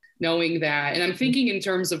 Knowing that, and I'm thinking in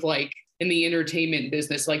terms of like in the entertainment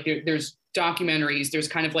business, like there's documentaries, there's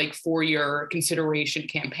kind of like 4-year consideration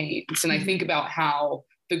campaigns. And I think about how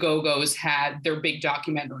the Go-Go's had their big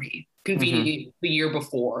documentary conveniently the year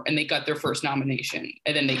before, and they got their first nomination,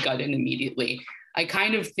 and then they got in immediately. I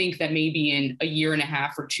kind of think that maybe in a year and a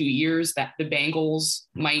half or 2 years that the Bangles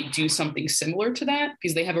might do something similar to that,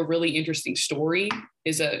 because they have a really interesting story.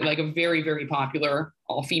 Is a very, very popular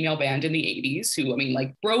all-female band in the 80s who,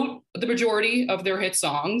 wrote the majority of their hit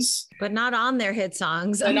songs. But not on their hit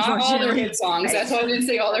songs, not all their hit songs. Right. That's why I didn't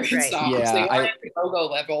say all their hit songs. Yeah, they are at the Go-Go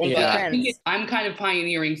level. Yeah. But I think I'm kind of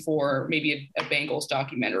pioneering for maybe a Bangles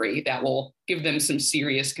documentary that will give them some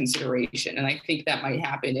serious consideration. And I think that might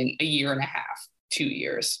happen in a year and a half. 2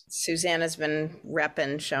 years. Susanna's been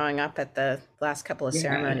repping, showing up at the last couple of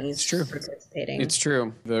ceremonies. It's true. Participating. It's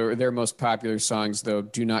true. Their most popular songs, though,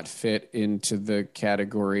 do not fit into the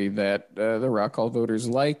category that the Rock Hall voters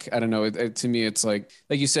like. I don't know. To me, it's like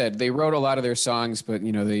you said, they wrote a lot of their songs, but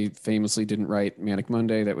they famously didn't write Manic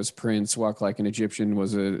Monday. That was Prince. Walk Like an Egyptian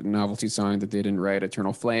was a novelty song that they didn't write.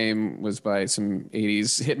 Eternal Flame was by some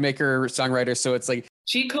 80s hitmaker songwriter. So it's like,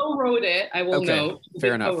 she co-wrote it, I will note.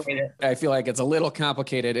 Fair enough. I feel like it's a little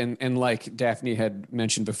complicated. And like Daphne had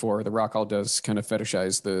mentioned before, the Rock Hall does kind of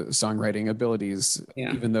fetishize the songwriting abilities,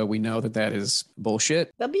 even though we know that is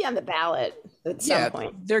bullshit. They'll be on the ballot at some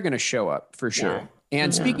point. They're going to show up for sure. Yeah.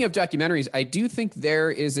 And speaking of documentaries, I do think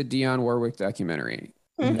there is a Dionne Warwick documentary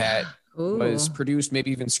that was produced,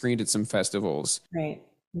 maybe even screened at some festivals. Right.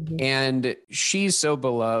 And she's so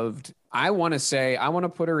beloved. I want to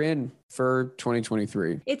put her in for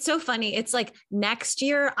 2023. It's so funny. It's like next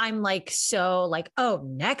year, I'm oh,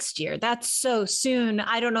 next year. That's so soon.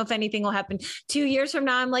 I don't know if anything will happen. 2 years from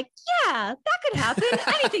now, I'm like, yeah, that could happen.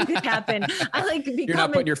 Anything could happen. You're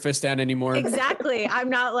not putting your fist down anymore. Exactly. I'm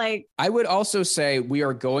not like. I would also say we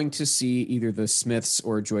are going to see either the Smiths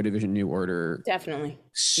or Joy Division New Order. Definitely.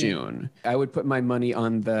 Soon. I would put my money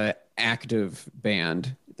on the active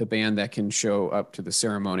band, the band that can show up to the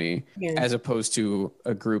ceremony, as opposed to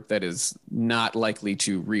a group that is not likely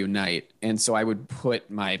to reunite. And so I would put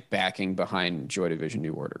my backing behind Joy Division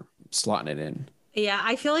New Order, slotting it in. Yeah,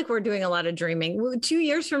 I feel like we're doing a lot of dreaming. 2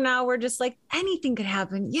 years from now, we're just like, anything could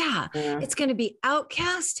happen. Yeah. It's going to be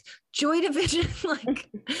Outkast, Joy Division, like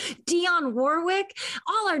Dionne Warwick.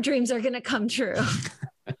 All our dreams are going to come true.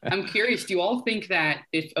 I'm curious, do you all think that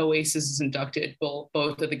if Oasis is inducted, will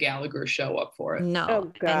both of the Gallagher show up for it? No.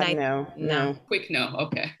 Oh, God, no. Quick no.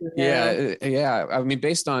 Okay. Yeah. I mean,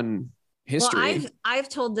 based on history. Well, I've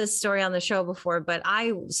told this story on the show before, but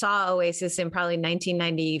I saw Oasis in probably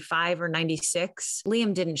 1995 or 96.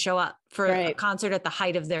 Liam didn't show up for a concert at the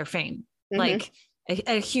height of their fame. Like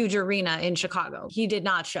a huge arena in Chicago. He did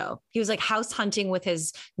not show. He was like house hunting with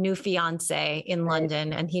his new fiance in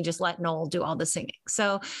London, and he just let Noel do all the singing.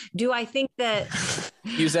 So do I think that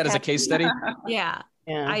use that as a case study? Yeah.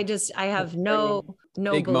 I have no big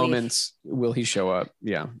belief. Moments. Will he show up?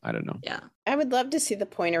 Yeah. I don't know. Yeah. I would love to see the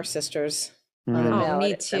Pointer Sisters on the ballot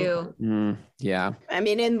me at some too. point. Yeah. I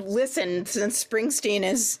mean, and listen, since Springsteen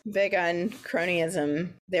is big on cronyism,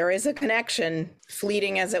 there is a connection,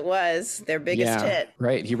 fleeting as it was, their biggest hit.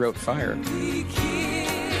 Right. He wrote Fire.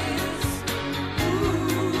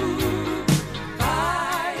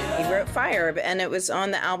 He wrote Fire, and it was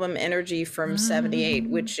on the album Energy from 78,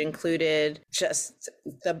 which included just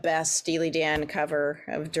the best Steely Dan cover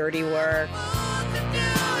of Dirty Work.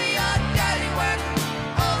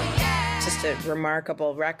 Just a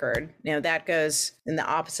remarkable record. You know, that goes in the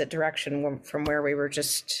opposite direction from where we were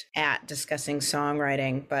just at discussing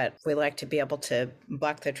songwriting, but we like to be able to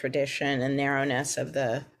buck the tradition and narrowness of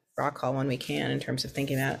the Rock Hall when we can in terms of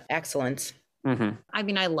thinking about excellence. I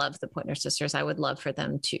mean, I love the Pointer Sisters. I would love for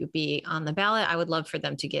them to be on the ballot. I would love for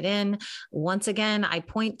them to get in. Once again, I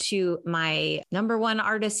point to my number one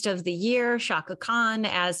artist of the year, Shaka Khan,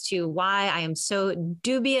 as to why I am so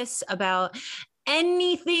dubious about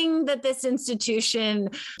anything that this institution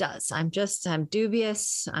does. I'm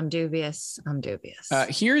dubious.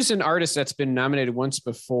 Here's an artist that's been nominated once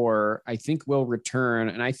before, I think will return,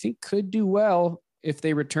 and I think could do well if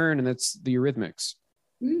they return, and that's the Eurythmics.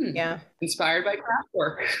 Yeah. Inspired by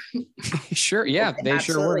Kraftwerk. Sure. Yeah, they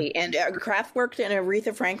Absolutely. sure were. And Kraftwerk and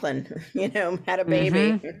Aretha Franklin, had a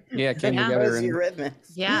baby. Yeah, came Yeah. together and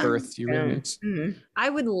Eurythmics. Yeah. birthed Eurythmics.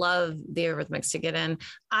 I would love the Eurythmics to get in.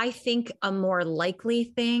 I think a more likely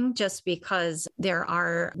thing, just because there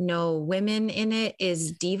are no women in it,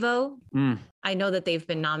 is Devo. I know that they've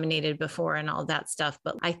been nominated before and all that stuff,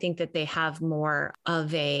 but I think that they have more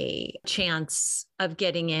of a chance of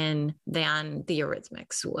getting in than the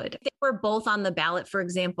Eurythmics would. If they were both on the ballot, for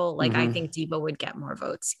example, I think Devo would get more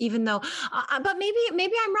votes, even though, but maybe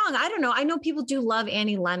I'm wrong. I don't know. I know people do love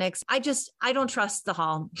Annie Lennox. I don't trust the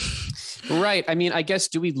Hall. Right. I mean, I guess,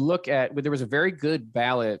 do we look at, there was a very good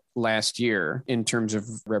ballot last year in terms of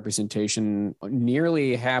representation.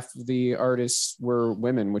 Nearly half the artists were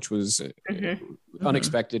women, which was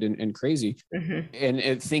unexpected and crazy.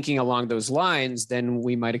 And thinking along those lines, then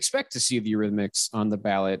we might expect to see the Eurythmics on the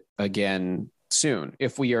ballot again soon,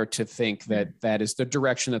 if we are to think that that is the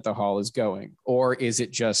direction that the Hall is going. Or is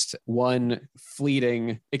it just one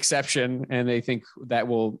fleeting exception and they think that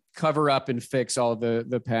will cover up and fix all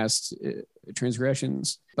the past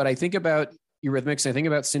transgressions? But I think about Eurythmics, I think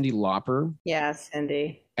about Cyndi Lauper. Yeah,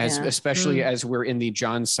 Cindy. Especially as we're in the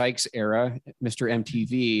John Sykes era, Mr.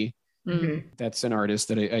 MTV. That's an artist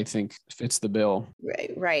that I think fits the bill.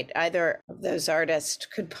 Right. Either of those artists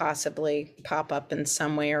could possibly pop up in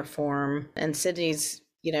some way or form. And Sydney's,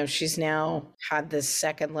 she's now had this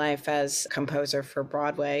second life as composer for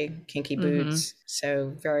Broadway, Kinky Boots.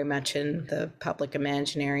 So very much in the public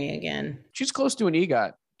imaginary again. She's close to an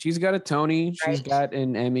EGOT. She's got a Tony, she's got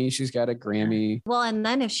an Emmy, she's got a Grammy. Well, and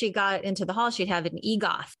then if she got into the Hall, she'd have an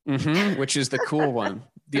EGOTH. Which is the cool one,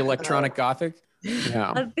 the electronic Gothic.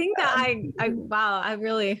 Yeah. I think that I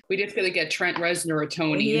really. We just got to get Trent Reznor a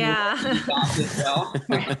Tony. Yeah. Well.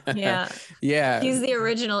 Yeah. Yeah. He's the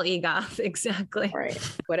original EGOTH. Exactly. Right.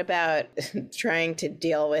 What about trying to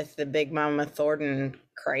deal with the Big Mama Thornton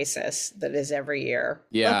crisis that is every year?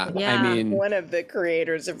 Yeah. I mean, one of the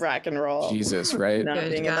creators of rock and roll. Jesus, right? Not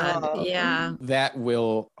being in the Hall. Yeah. That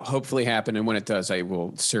will hopefully happen. And when it does, I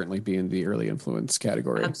will certainly be in the early influence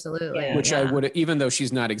category. Absolutely. Which I would, even though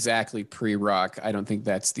she's not exactly pre-rock, I don't think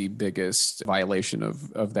that's the biggest violation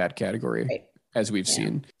of that category. Right. As we've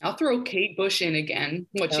seen. I'll throw Kate Bush in again.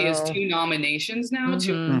 She has 2 nominations now. I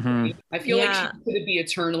feel like she could be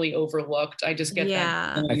eternally overlooked. I just get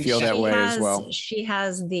that. I feel that way as well. She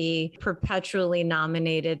has the perpetually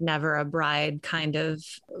nominated, never a bride kind of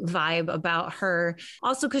vibe about her.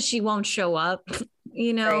 Also, because she won't show up.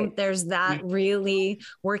 There's that really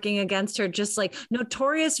working against her, just like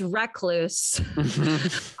notorious recluse,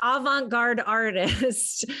 avant-garde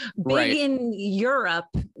artist, big in Europe.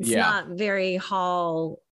 It's not very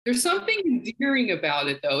Hall. There's something endearing about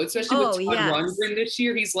it, though, especially with Todd Rundgren this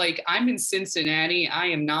year. He's like, I'm in Cincinnati. I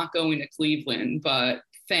am not going to Cleveland, but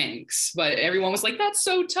thanks. But everyone was like, that's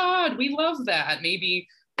so Todd. We love that. Maybe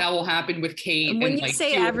that will happen with Kate. When you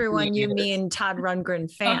say everyone, you mean Todd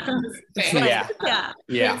Rundgren fans. Yeah.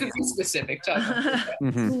 It's a specific Todd.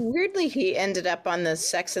 Weirdly, he ended up on the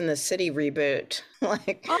Sex and the City reboot. I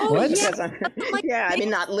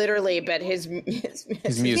mean, not literally, but his music.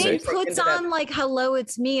 He puts on like "Hello,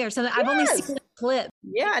 It's Me" or something. I've only seen the clip.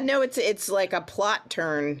 Yeah, no, it's like a plot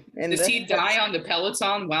turn. Does he die on the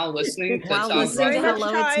Peloton while listening? Hello, It's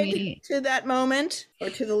Me. To that moment,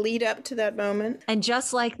 or to the lead up to that moment, and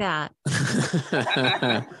just like that.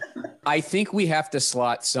 I think we have to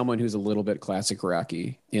slot someone who's a little bit classic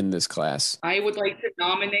Rocky in this class. I would like to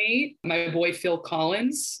nominate my boy Phil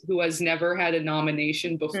Collins, who has never had a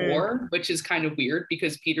nomination before, which is kind of weird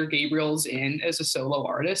because Peter Gabriel's in as a solo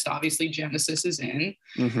artist. Obviously, Genesis is in.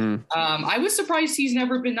 I was surprised he's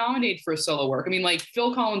never been nominated for a solo work. I mean, like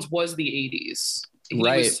Phil Collins was the 80s. He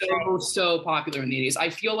was so popular in the 80s. I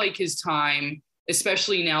feel like his time,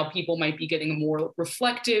 especially now, people might be getting more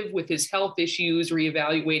reflective with his health issues,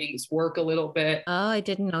 reevaluating his work a little bit. Oh, I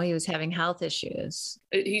didn't know he was having health issues.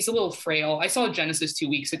 He's a little frail. I saw Genesis 2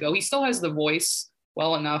 weeks ago. He still has the voice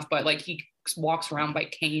well enough, but like he walks around by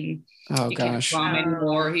cane. He can't drum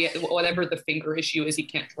anymore. Whatever the finger issue is, he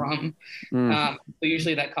can't drum. So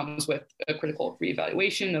usually that comes with a critical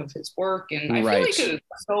reevaluation of his work. And I feel like a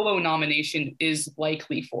solo nomination is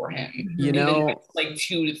likely for him. You know, like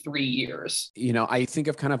 2 to 3 years. You know, I think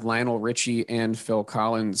of kind of Lionel Richie and Phil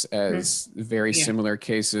Collins as very similar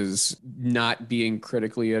cases, not being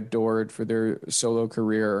critically adored for their solo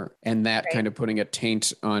career, and that kind of putting a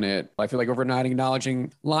taint on it. I feel like we're not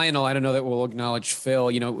acknowledging Lionel. I don't know that we'll acknowledge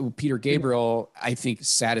Phil. You know, Peter Gabriel, I think,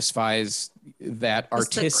 satisfies that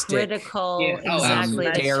Just artistic, critical, exactly,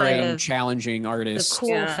 daring, kind of challenging artist. The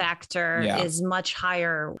cool factor is much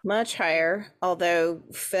higher. Much higher. Although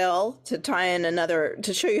Phil,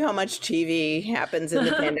 to show you how much TV happens in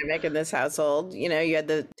the pandemic in this household, you know, you had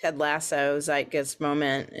the Ted Lasso zeitgeist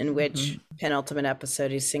moment in which penultimate episode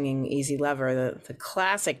he's singing Easy Lover, the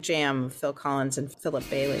classic jam of Phil Collins and Philip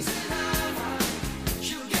Bailey.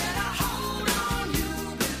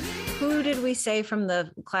 Who did we say from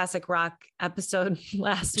the classic rock episode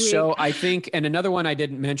last week? So I think, and another one I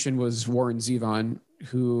didn't mention was Warren Zevon,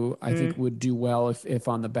 who I think would do well if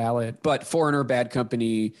on the ballot. But Foreigner, Bad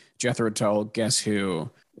Company, Jethro Tull, Guess Who?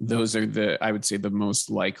 Those are I would say the most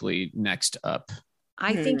likely next up.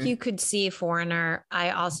 I think you could see Foreigner. I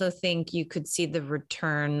also think you could see the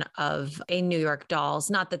return of a New York Dolls.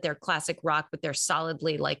 Not that they're classic rock, but they're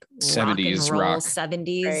solidly like 70s rock and roll, rock.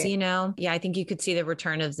 70s, you know? Yeah, I think you could see the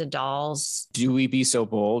return of the Dolls. Do we be so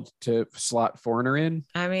bold to slot Foreigner in?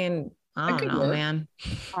 I mean, I don't know, man.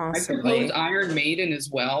 I suppose Iron Maiden as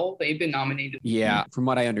well. They've been nominated. Yeah, from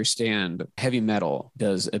what I understand, heavy metal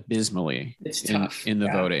does abysmally in the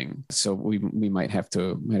voting. So we might have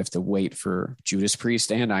to wait for Judas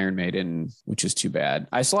Priest and Iron Maiden, which is too bad.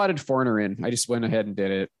 I slotted Foreigner in. I just went ahead and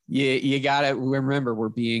did it. You gotta remember, we're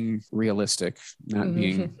being realistic, not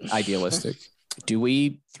being idealistic. Do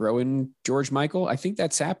we throw in George Michael? I think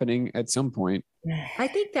that's happening at some point. I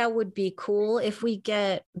think that would be cool if we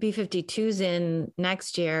get B-52s in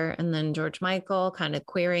next year and then George Michael kind of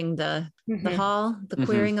queering the hall,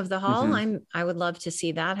 queering of the hall. I would love to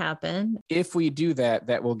see that happen. If we do that,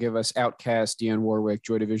 that will give us Outkast, Dionne Warwick,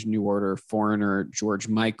 Joy Division, New Order, Foreigner, George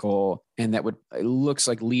Michael, and that would, it looks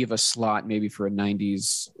like, leave a slot maybe for a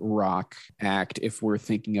 90s rock act if we're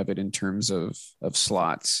thinking of it in terms of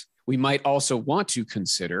slots. We might also want to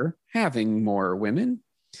consider having more women.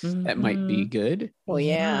 That might be good. Well,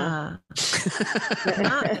 yeah.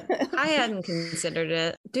 I hadn't considered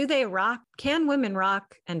it. Do they rock? Can women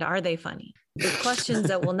rock? And are they funny? The questions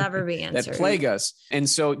that will never be answered. That plague us. And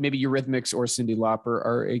so maybe Eurythmics or Cyndi Lauper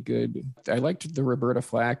are a good. I liked the Roberta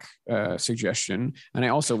Flack suggestion. And I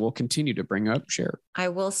also will continue to bring up Cher. I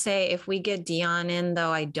will say, if we get Dionne in,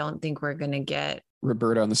 though, I don't think we're going to get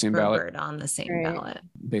Roberta on the same ballot. Roberta on the same ballot.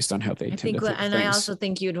 Based on how they tend to and things. I also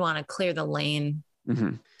think you'd want to clear the lane.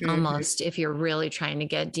 Almost, if you're really trying to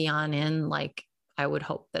get Dionne in, like, I would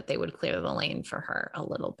hope that they would clear the lane for her a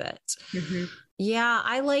little bit. Yeah,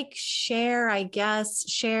 I like Cher, I guess.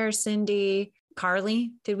 Cher, Cyndi,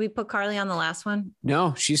 Carly. Did we put Carly on the last one?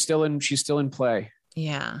 No, she's still in play.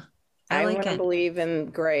 Yeah. I like want to it. believe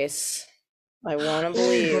in Grace. I want to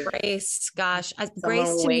believe. Grace, gosh.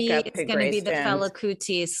 Grace, to me, it's going to be the Fela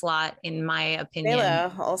Kuti slot, in my opinion.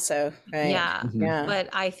 Fela also, right? Yeah. Yeah. But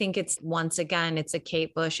I think it's, once again, it's a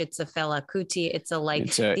Kate Bush, it's a Fela Kuti, it's a, like,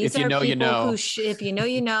 It's a, these if you are know, people you know. who, if you know,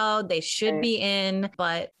 you know, they should be in,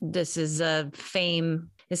 but this is a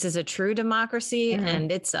fame. This is a true democracy, and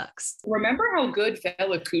it sucks. Remember how good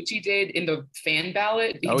Fela Kuti did in the fan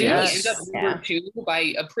ballot? He did end up number 2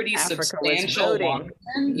 by a pretty substantial margin.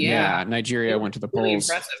 Yeah, Nigeria went to the really polls.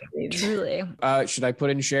 impressive. Truly. Should I put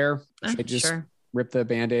in Cher? Should I just rip the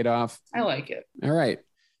Band-Aid off? I like it. All right.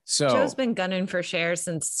 So Joe's been gunning for Cher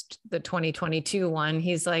since the 2022 one.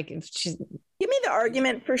 He's like, give me the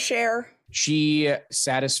argument for Cher. She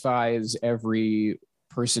satisfies every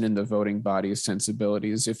person in the voting body's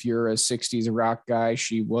sensibilities. If you're a 60s rock guy,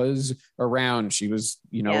 she was around. She was,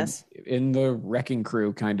 you know, in the Wrecking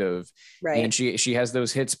Crew kind of. Right. And she has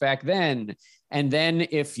those hits back then. And then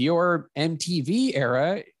if you're MTV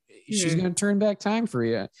era, she's going to turn back time for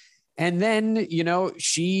you. And then, you know,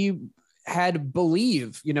 she had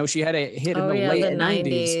Believe, you know, she had a hit in the late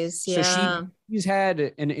 90s. Yeah. So she's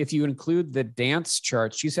had, and if you include the dance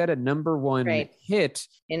charts, she's had a number one hit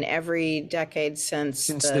in every decade since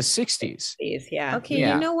the 60s. Yeah. Okay.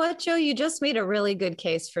 You know what, Joe? You just made a really good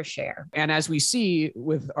case for Cher. And as we see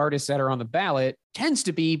with artists that are on the ballot, tends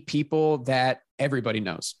to be people that everybody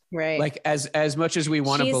knows. Right. Like as much as we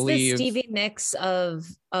want to believe. She's the Stevie Nicks of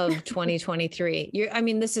 2023. I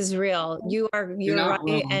mean, this is real. You're right.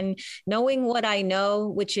 Wrong. And knowing what I know,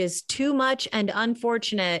 which is too much and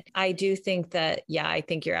unfortunate, I do think that, I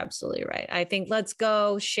think you're absolutely right. I think let's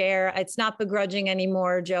go Cher. It's not begrudging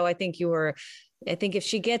anymore, Joe. I think if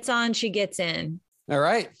she gets on, she gets in. All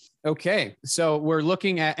right. Okay. So we're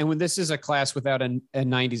looking at, and when this is a class without a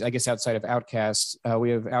 90s, I guess outside of Outkast,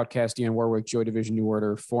 we have Outkast, Dionne Warwick, Joy Division, New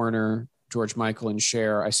Order, Foreigner, George Michael, and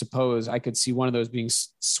Cher. I suppose I could see one of those being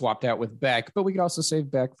swapped out with Beck, but we could also save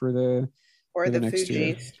Beck for the next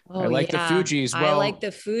year. Oh, I like the Fugees. Well, I like the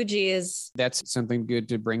Fugees. That's something good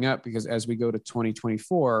to bring up because as we go to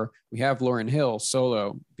 2024, we have Lauryn Hill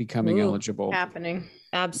solo becoming eligible. Happening.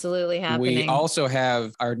 Absolutely happening. We also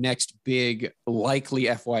have our next big likely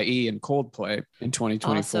FYE in Coldplay in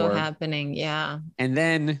 2024. Also happening, yeah. And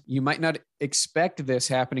then you might not expect this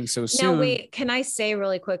happening so soon. Now, wait, can I say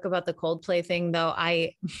really quick about the Coldplay thing though?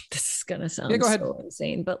 This is going to sound so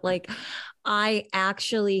insane, but like, I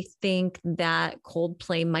actually think that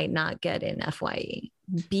Coldplay might not get in FYE.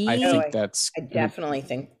 I definitely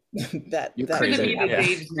think that it's going to be the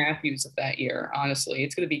Dave Matthews of that year. Honestly,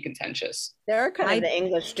 it's going to be contentious. They're kind of the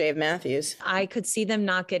English Dave Matthews. I could see them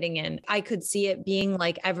not getting in. I could see it being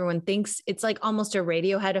like everyone thinks it's like almost a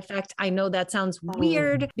Radiohead effect. I know that sounds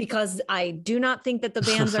weird because I do not think that the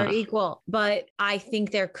bands are equal, but I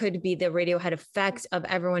think there could be the Radiohead effect of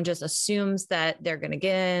everyone just assumes that they're going to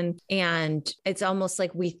get in. And it's almost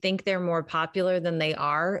like we think they're more popular than they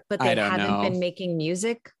are, but they haven't been making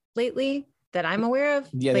music lately that I'm aware of.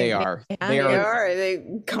 Yeah, they are. They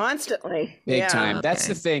constantly. Big time. That's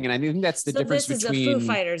the thing. And I think that's the difference between. This is a Foo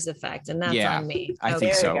Fighters effect, and that's on me. I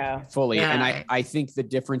think so. Fully. Yeah. And I think the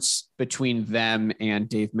difference between them and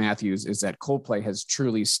Dave Matthews is that Coldplay has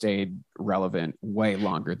truly stayed relevant way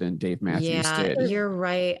longer than Dave Matthews did. Yeah, you're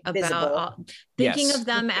right about thinking of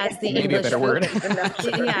them as the maybe English a better word.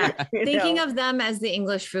 Thinking of them as the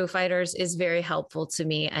English Foo Fighters is very helpful to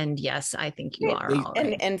me. And yes, I think you are all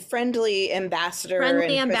right. And friendly ambassador.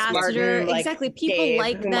 Martin, exactly. People Dave,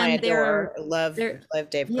 like them. They're love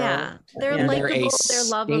Dave. Yeah, they're likable. They're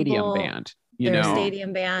lovable. Stadium band.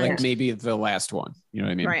 Stadium band. Like maybe the last one. You know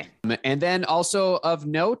what I mean? Right. And then also of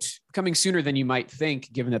note, coming sooner than you might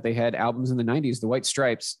think, given that they had albums in the 90s, the White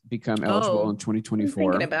Stripes become eligible in 2024.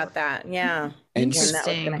 I'm thinking about that. Yeah. And that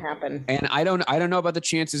was going to happen. And I don't know about the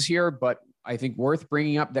chances here, but I think worth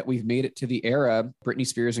bringing up that we've made it to the era. Britney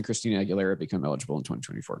Spears and Christina Aguilera become eligible in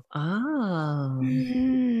 2024. Oh.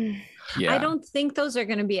 Yeah. I don't think those are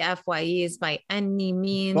going to be FYEs by any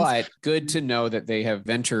means. But good to know that they have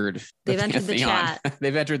entered. They've entered the chat.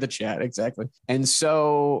 They've entered the chat. Exactly. And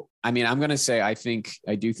so, I mean, I'm going to say, I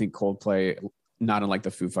do think Coldplay, not unlike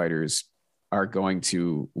the Foo Fighters, are going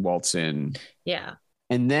to waltz in. Yeah.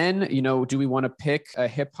 And then, do we want to pick a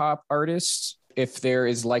hip hop artist? If there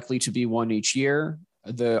is likely to be one each year,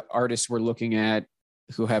 the artists we're looking at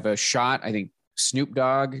who have a shot, I think Snoop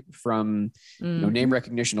Dogg from name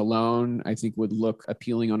recognition alone, I think would look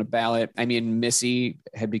appealing on a ballot. I mean, Missy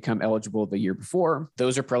had become eligible the year before.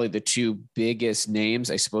 Those are probably the two biggest names.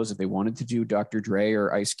 I suppose if they wanted to do Dr. Dre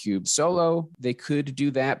or Ice Cube solo, they could do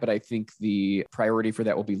that. But I think the priority for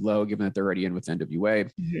that will be low, given that they're already in with NWA.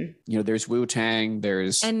 Mm-hmm. There's Wu-Tang,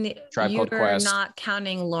 there's Tribe Called Quest. You're not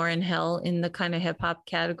counting Lauryn Hill in the kind of hip hop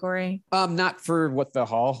category? Not for what the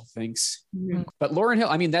Hall thinks. Mm-hmm. But Lauryn Hill,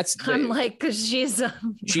 I mean, I'm like, because she's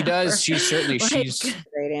she does. She's certainly she's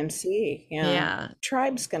great MC. Yeah.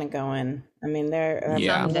 Tribe's gonna go in. I mean, they're one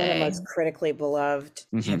of the most critically beloved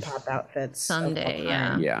hip hop outfits. Someday,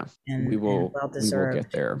 yeah. And we will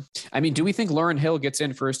get there. I mean, do we think Lauryn Hill gets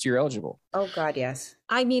in first year eligible? Oh God, yes.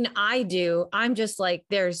 I mean, I do. I'm just like,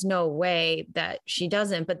 there's no way that she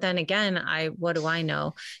doesn't. But then again, what do I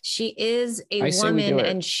know? She is a woman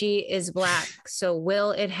and she is Black. So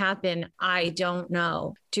will it happen? I don't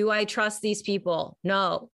know. Do I trust these people?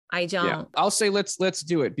 No, I don't. Yeah. I'll say let's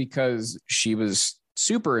do it because she was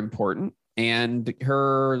super important. And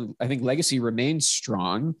her, I think, legacy remains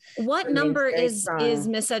strong. What number is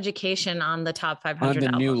Miseducation on the top 500 on the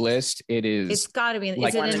albums? new list? It's got to be.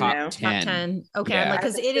 Like, is it top 10? Okay, yeah.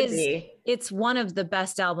 because it's one of the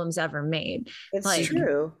best albums ever made. It's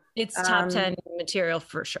true. It's top 10 material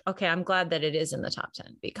for sure. Okay, I'm glad that it is in the top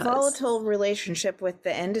 10 because volatile relationship with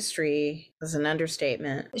the industry is an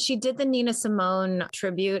understatement. she did the Nina Simone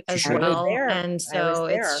tribute as sure well. did. And so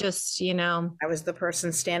it's just, I was the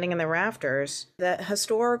person standing in the rafters. The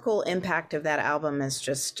historical impact of that album is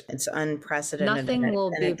just, it's unprecedented. Nothing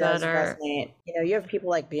will be better. Resonate. You have people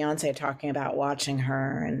like Beyonce talking about watching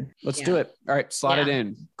her. And let's do it. All right, slot it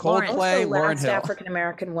in. Coldplay, Lauryn Hill.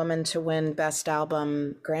 African-American woman to win Best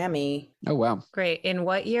Album Grammy. Oh, wow. Great. In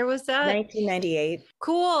what year was that? 1998.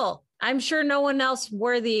 Cool. I'm sure no one else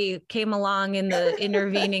worthy came along in the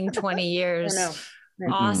intervening 20 years. No.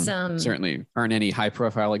 Awesome. Certainly aren't any high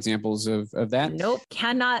profile examples of that. Nope.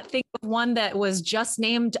 Cannot think of one that was just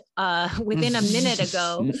named within a minute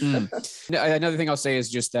ago. Another thing I'll say is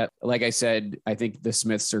just that, like I said, I think the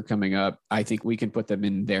Smiths are coming up. I think we can put them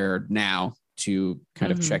in there now to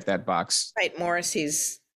kind of check that box. Right.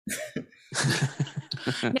 Morrissey's.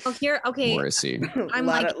 Now here, okay. Morrissey. A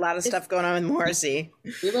lot of stuff going on with Morrissey.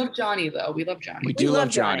 We love Johnny, though. We love Johnny. We do love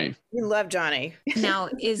Johnny. We love Johnny. Now,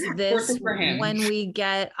 is this when we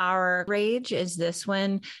get our rage? Is this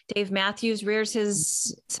when Dave Matthews rears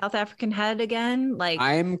his South African head again? Like,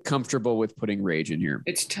 I'm comfortable with putting rage in here.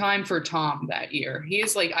 It's time for Tom that year. He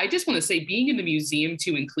is like, I just want to say, being in the museum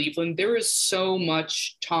too in Cleveland, there is so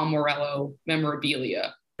much Tom Morello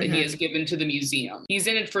memorabilia that he has given to the museum. He's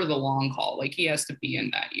in it for the long haul. Like, he has to be in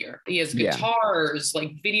that year. He has guitars,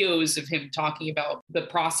 like videos of him talking about the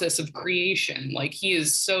process of creation. Like, he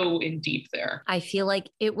is so in deep there. I feel like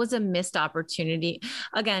it was a missed opportunity.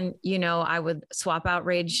 Again, I would swap out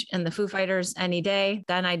Rage and the Foo Fighters any day.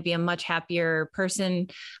 Then I'd be a much happier person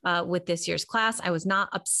with this year's class. I was not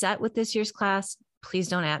upset with this year's class. Please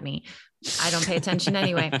don't at me. I don't pay attention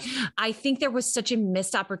anyway. I think there was such a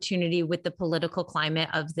missed opportunity with the political climate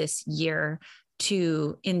of this year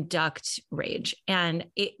to induct Rage. And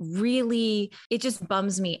it just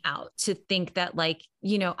bums me out to think that, like,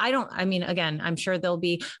 again, I'm sure there'll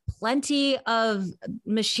be plenty of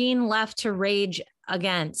machine left to rage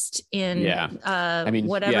against in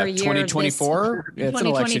whatever year. 2024. It's an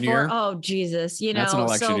election year. Oh, Jesus. That's an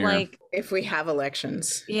election year. Like, if we have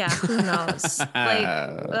elections. Yeah, who knows?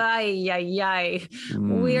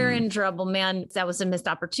 We're in trouble, man. That was a missed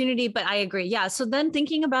opportunity, but I agree. Yeah. So then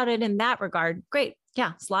thinking about it in that regard, great.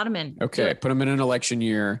 Yeah, slot them in. Okay, put them in an election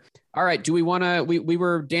year. All right. Do we want to? We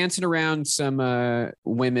were dancing around some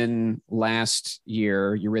women last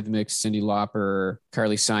year. Eurythmics, Cyndi Lauper,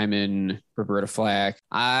 Carly Simon, Roberta Flack.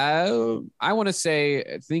 I want to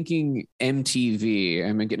say, thinking MTV.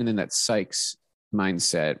 I'm getting in that Sykes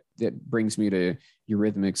mindset that brings me to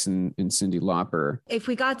Eurythmics and Cyndi Lauper. If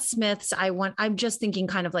we got Smiths, I'm just thinking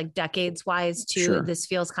kind of like decades wise too. Sure. This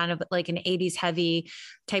feels kind of like an 80s heavy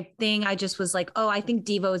type thing. I just was like, I think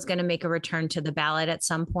Devo is going to make a return to the ballad at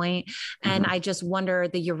some point. And I just wonder,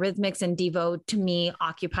 the Eurythmics and Devo to me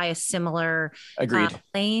occupy a similar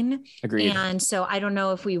lane. Agreed. And so I don't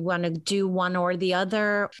know if we want to do one or the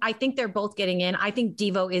other. I think they're both getting in. I think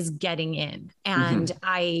Devo is getting in, and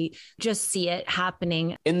I just see it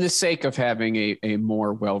happening. In the sake of having a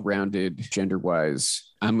more well-rounded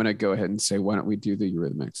gender-wise, I'm going to go ahead and say, why don't we do the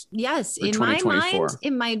Eurythmics? Yes. In my mind,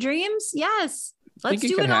 in my dreams. Yes. Let's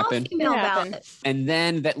do an all-female ballot. And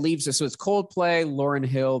then that leaves us. So it's Coldplay, Lauryn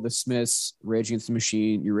Hill, The Smiths, Rage Against the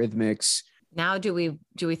Machine, Eurythmics. Now do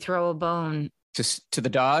we throw a bone to the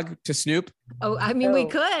dog, to Snoop? Oh, I mean, we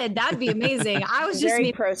could. That'd be amazing. I was just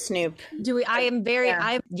very pro Snoop.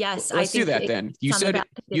 Yes. Let's do that then. You said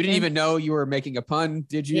you didn't even know you were making a pun,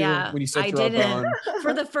 did you? Yeah, when you said I throw didn't. a bone.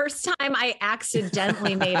 For the first time, I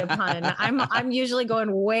accidentally made a pun. I'm usually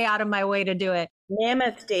going way out of my way to do it.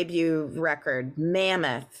 Mammoth debut record.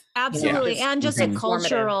 Mammoth. Absolutely. Yeah. And just a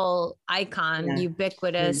cultural icon,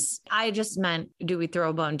 ubiquitous. I just meant, do we throw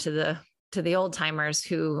a bone to the old timers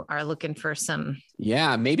who are looking for some?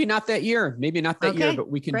 Yeah, maybe not that year. Maybe not that year, but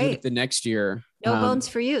we can do it the next year. No bones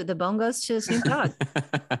for you. The bone goes to Snoop Dogg.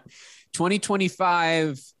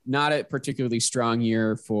 2025, not a particularly strong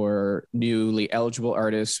year for newly eligible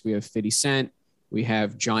artists. We have 50 Cent, we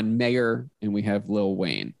have John Mayer, and we have Lil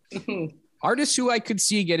Wayne. Artists who I could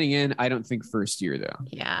see getting in, I don't think first year though.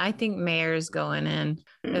 Yeah, I think Mayer's going in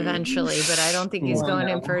eventually, but I don't think he's going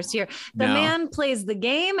in first year. The man plays the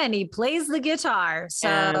game and he plays the guitar. So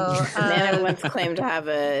man once claimed to have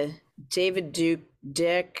a David Duke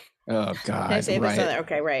dick. Oh God! Did I say this?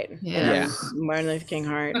 Okay, right. Yeah. Martin Luther King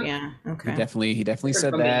heart. Yeah. Okay. He definitely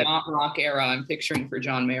said From that. The yacht rock era, I'm picturing for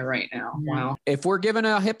John Mayer right now. Wow. If we're given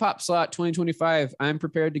a hip hop slot 2025, I'm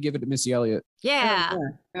prepared to give it to Missy Elliott. Yeah.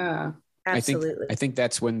 Yeah. Absolutely. I think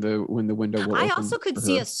that's when the window will I open also could for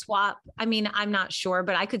see her. a swap. I mean, I'm not sure,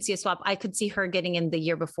 but I could see a swap. I could see her getting in the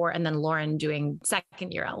year before and then Lauren doing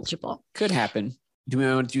second year eligible. Could happen. Do we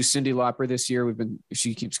want to do Cyndi Lauper this year?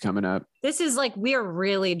 She keeps coming up. This is like, we're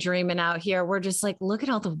really dreaming out here. We're just like, look at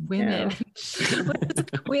all the women.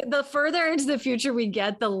 The further into the future we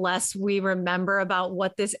get, the less we remember about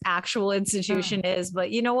what this actual institution is.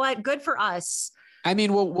 But you know what? Good for us. I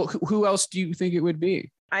mean, well, who else do you think it would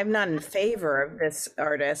be? I'm not in favor of this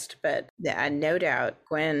artist, but no doubt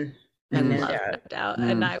Gwen. No doubt.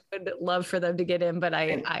 And I would love for them to get in, but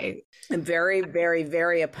I'm very, very,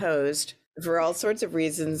 very opposed for all sorts of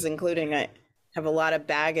reasons, including I have a lot of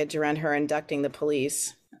baggage around her inducting the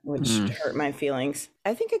police, which hurt my feelings.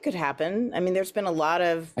 I think it could happen. I mean, there's been a lot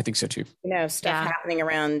of, I think so too. Stuff happening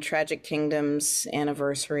around Tragic Kingdom's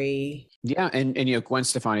anniversary. Yeah, and Gwen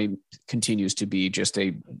Stefani continues to be just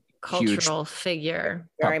a cultural figure.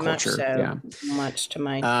 Very much culture. so. Yeah. Much to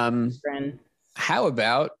my friend. How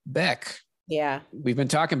about Beck? Yeah. We've been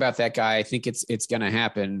talking about that guy. I think it's going to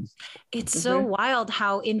happen. It's so wild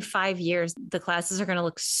how in 5 years the classes are going to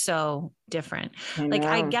look so different.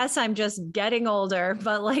 I guess I'm just getting older,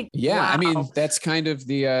 but wow. I mean, that's kind of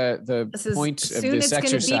the point of this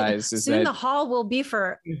exercise. Soon the hall will be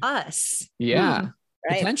for us. Yeah,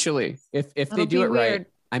 right. Potentially, if they do it right.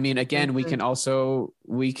 I mean, again, we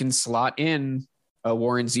can slot in a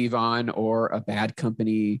Warren Zevon or a Bad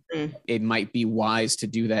Company. It might be wise to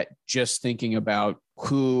do that, just thinking about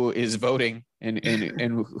who is voting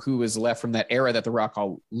and who is left from that era that the Rock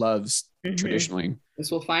Hall loves traditionally.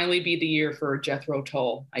 This will finally be the year for Jethro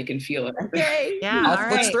Tull. I can feel it. Okay. Yeah.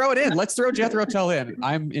 Let's throw it in. Let's throw Jethro Tull in.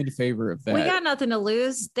 I'm in favor of that. We got nothing to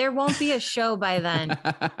lose. There won't be a show by then.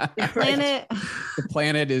 The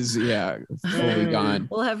planet is fully gone.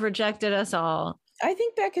 Will have rejected us all. I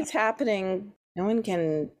think Beck is happening. No one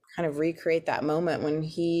can kind of recreate that moment when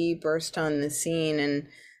he burst on the scene, and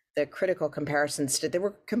the critical comparisons there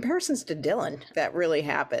were comparisons to Dylan that really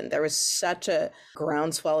happened. There was such a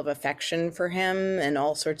groundswell of affection for him and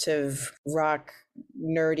all sorts of rock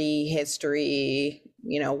nerdy history,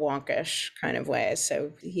 wonkish kind of ways.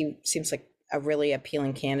 So he seems like a really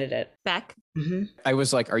appealing candidate. Beck. I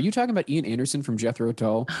was like, are you talking about Ian Anderson from Jethro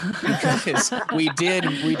Tull? Because we did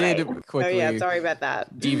quickly. Oh yeah, sorry about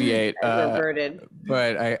that. Deviate. Reverted.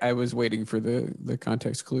 But I was waiting for the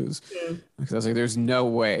context clues because I was like, there's no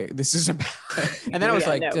way this is about. And then I was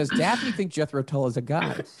does Daphne think Jethro Tull is a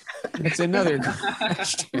god? It's another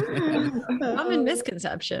question. Common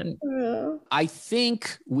misconception. I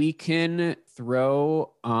think we can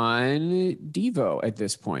throw on Devo at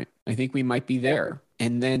this point. I think we might be there.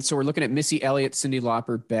 And then, so we're looking at Missy Elliott, Cyndi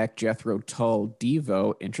Lauper, Beck, Jethro Tull,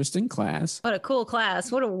 Devo. Interesting class. What a cool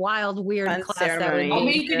class. What a wild, weird class that would be. I'll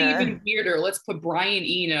make it even weirder. Let's put Brian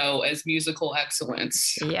Eno as musical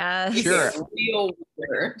excellence. Yeah. Sure. Real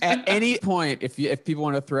weird. At any point, if people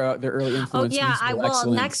want to throw out their early influence.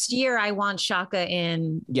 Next year I want Shaka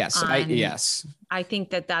in. Yes. I think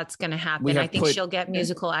that's going to happen. I think she'll get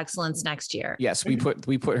musical excellence next year. Yes. We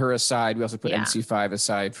put her aside. We also put MC5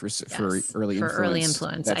 aside for early influence.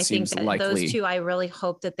 That I think that likely. Those two, I really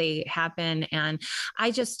hope that they happen. And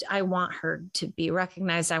I want her to be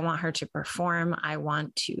recognized. I want her to perform. I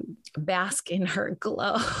want to bask in her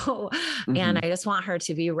glow. And I just want her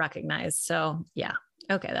to be recognized. So yeah.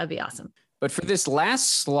 Okay. That'd be awesome. But for this last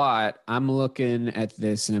slot, I'm looking at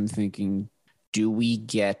this and I'm thinking, do we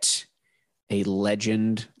get a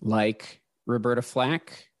legend like Roberta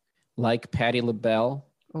Flack, like Patti LaBelle?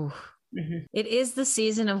 Ooh. It is the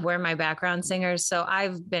season of We're My Background Singers, so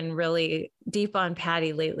I've been really deep on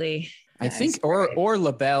Patti lately. I think, or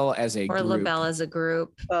LaBelle as a group. Or LaBelle as a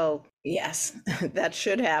group. Oh yes, that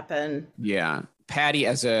should happen. Yeah, Patti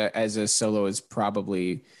as a solo is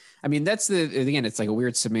probably. I mean, again, it's like a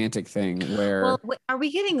weird semantic thing where. Well, are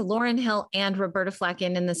we getting Lauryn Hill and Roberta Flack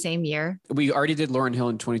in the same year? We already did Lauryn Hill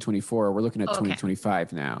in 2024. We're looking at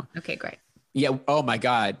 2025 now. Okay, great. Yeah. Oh my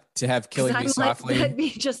God. To have Killing Me Softly. That'd be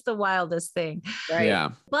just the wildest thing. Right. Yeah.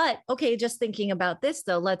 But okay, just thinking about this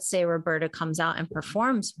though, let's say Roberta comes out and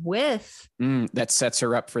performs with. That sets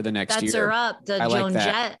her up for the next year. Sets her up, the Joan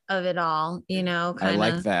Jett of it all, kinda. I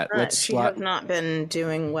like that. She has not been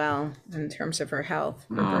doing well in terms of her health,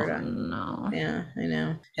 Roberta. Oh, no. Yeah, I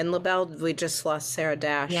know. And LaBelle, we just lost Sarah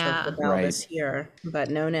Dash of LaBelle this year, but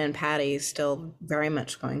Nona and Patti still very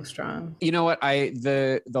much going strong. You know what?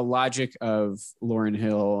 The logic of Lauryn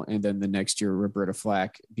Hill and then the next year Roberta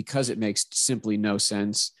Flack, because it makes simply no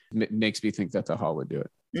sense, makes me think that the Hall would do it.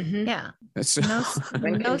 Yeah. So,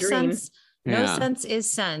 no sense. No Yeah. sense is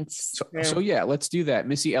sense. So yeah, let's do that.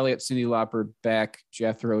 Missy Elliott, Cyndi Lauper, Beck,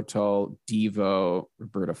 Jethro Tull, Devo,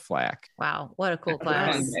 Roberta Flack. Wow, what a cool That's a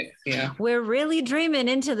fun class. mix, yeah. We're really dreaming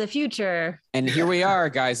into the future. And here we are,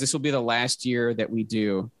 guys. This will be the last year that we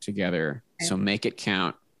do together. So make it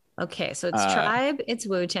count. Okay, so it's Tribe, it's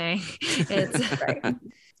Wu-Tang. It's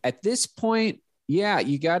At this point, yeah,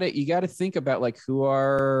 you gotta think about like who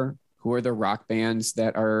are the rock bands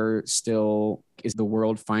that are still, is the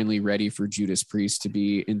world finally ready for Judas Priest to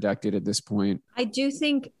be inducted at this point? I do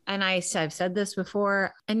think, and I've said this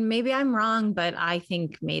before, and maybe I'm wrong, but I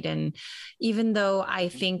think Maiden, even though I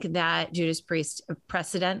think that Judas Priest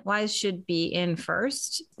precedent wise should be in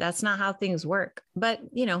first, that's not how things work. But,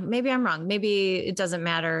 maybe I'm wrong. Maybe it doesn't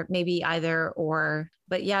matter. Maybe either or.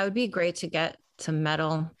 But yeah, it would be great to get some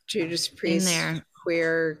metal Judas Priest, in there.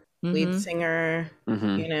 queer lead singer.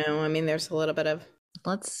 Mhm. There's a little bit of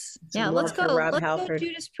Let's love go. for Rob Let's Halford. go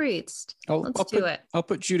Judas Priest. I'll Do it. I'll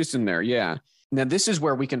put Judas in there. Yeah. Now this is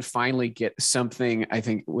where we can finally get something, I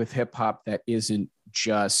think, with hip hop that isn't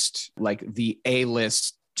just like the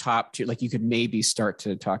A-list top tier. Like you could maybe start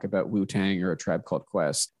to talk about Wu-Tang or A Tribe Called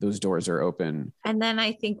Quest. Those doors are open. And then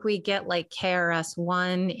I think we get like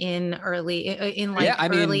KRS-One in early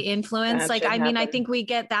influence. that Like, should I happen. think we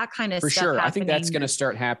get that kind of For stuff sure. I think that's happening. going to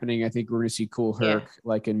start happening. I think we're going to see Cool Herc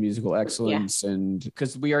like in musical excellence, and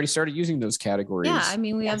because we already started using those categories. Yeah, I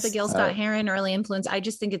mean, we have the Yes. Gil Scott Heron early influence. I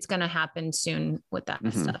just think it's going to happen soon with that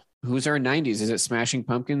Mhm. stuff. Who's our 90s? Is it Smashing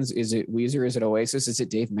Pumpkins? Is it Weezer? Is it Oasis? Is it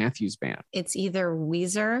Dave Matthews Band? It's either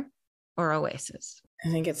Weezer or Oasis. I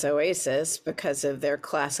think it's Oasis because of their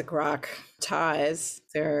classic rock ties,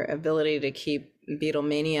 their ability to keep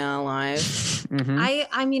Beatlemania alive. Mhm.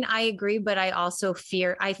 I mean, I agree, but I also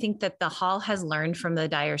I think that the Hall has learned from the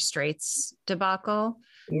Dire Straits debacle.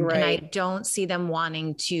 Right. And I don't see them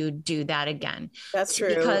wanting to do that again. That's true.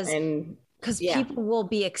 Because Yeah. people will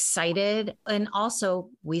be excited, and also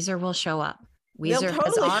Weezer will show up. They'll Weezer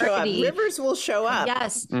totally has show up. already Rivers will show up.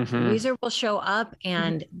 Yes, Mhm. Weezer will show up,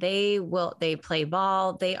 and they play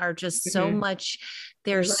ball. They are just so much.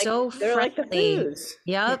 They're so They're like the friendly. Who's.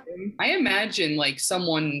 Yep. I imagine like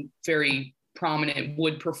someone very prominent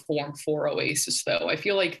would perform for Oasis, though. I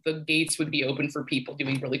feel like the gates would be open for people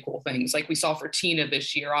doing really cool things. Like we saw for Tina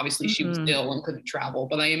this year. Obviously, she was ill and couldn't travel,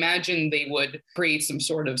 but I imagine they would create some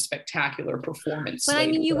sort of spectacular performance. But I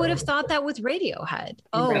mean, you for would have her. thought that with Radiohead.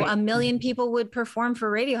 Oh, Right. a million people would perform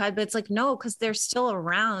for Radiohead, but it's like, no, because they're still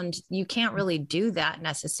around. You can't really do that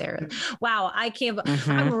necessarily. Wow, I can't. Mhm.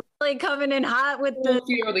 I'm really coming in hot with Well, if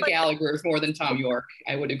you know the Gallaghers more than Tom York,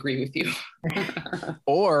 I would agree with you.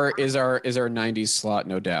 Or is our 90s slot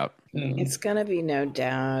No Doubt? It's gonna be No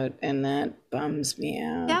Doubt, and that bums me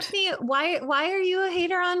out. Daphne, why are you a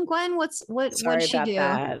hater on Gwen? What Sorry did she about do?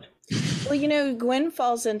 that. Well, Gwen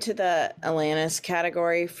falls into the Alanis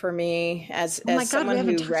category for me as Oh my God, we someone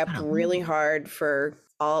haven't who talked repped about really hard for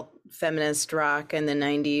alt feminist rock in the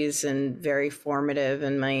 90s and very formative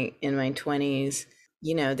in my 20s.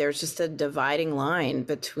 There's just a dividing line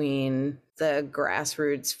between the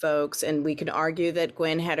grassroots folks, and we can argue that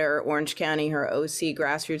Gwen had her Orange County, her OC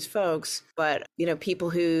grassroots folks, but people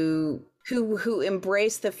who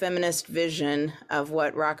embrace the feminist vision of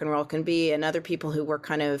what rock and roll can be, and other people who were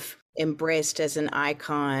kind of embraced as an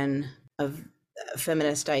icon of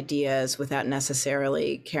feminist ideas without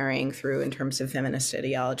necessarily carrying through in terms of feminist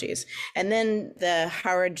ideologies. And then the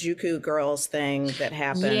Harajuku girls thing that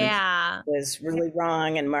happened was really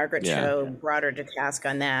wrong, and Margaret Cho brought her to task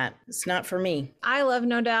on that. It's not for me. I love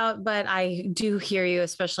No Doubt, but I do hear you,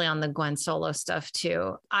 especially on the Gwen solo stuff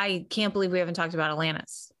too. I can't believe we haven't talked about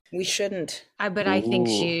Alanis. We shouldn't. I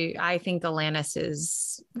think Alanis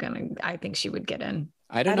is I think she would get in.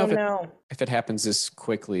 I don't know know. if it happens this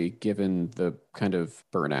quickly, given the kind of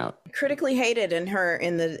burnout. Critically hated in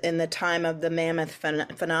the time of the Mammoth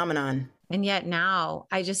phenomenon. And yet now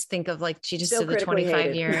I just think of like she just Still did the critically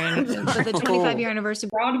 25 year the 25 year anniversary.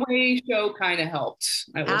 Broadway show kind of helped.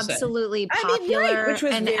 I will say. Absolutely I mean, popular right, which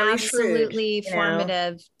was and very absolutely shrewd,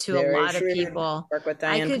 formative to a Very lot shrewd. of people. Work with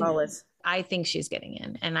Diane Paulus. I think she's getting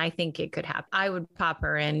in, and I think it could happen. I would pop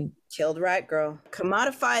her in. Killed right, girl.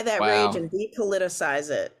 Commodify that rage and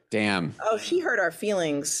depoliticize it. Damn. Oh, she hurt our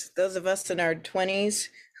feelings. Those of us in our 20s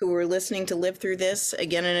who were listening to Live Through This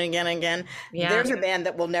again and again and again. Yeah. There's a band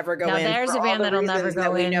that will never go Now in. there's for a all band the that'll never reasons go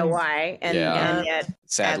that we in. know why. And yet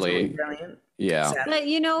Sadly. Brilliant. Yeah. But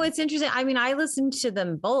it's interesting. I mean, I listened to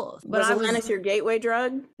them both, but Was Alanis your gateway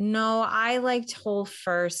drug? No, I liked Hole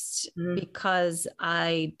first because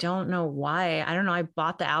I don't know why. I don't know. I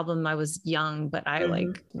bought the album. I was young, but I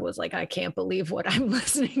was like, I can't believe what I'm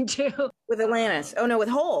listening to. With Alanis. Oh no, with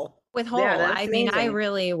Hole. With Hole. Yeah, I mean, I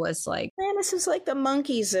really was like, Alanis is like the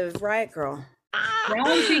monkeys of Riot Girl.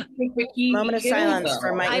 Moment of silence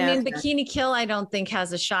for Mike. I mean, Bikini Kill, I don't think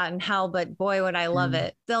has a shot in hell, but boy, would I love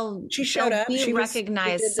it. She showed up. Be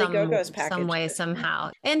recognized some way,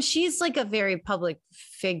 somehow. And she's like a very public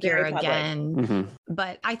figure again.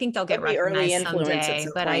 But I think they'll get recognized someday.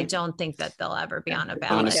 But I don't think that they'll ever be on a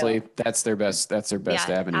ballot. Honestly, that's their best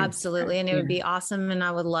avenue. Absolutely. And it would be awesome, and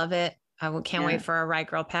I would love it. I can't wait for a Right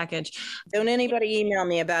Girl package. Don't anybody email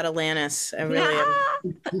me about Alanis. I really am.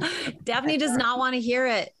 Daphne does not want to hear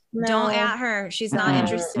it. No. Don't at her. She's not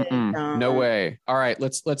interested. No way. All right,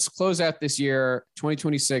 let's close out this year,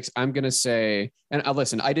 2026. I'm gonna say, and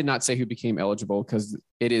listen, I did not say who became eligible because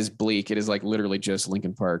it is bleak. It is like literally just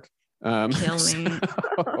Linkin Park. Kill me.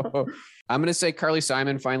 I'm going to say Carly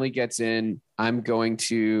Simon finally gets in. I'm going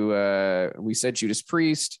to, we said Judas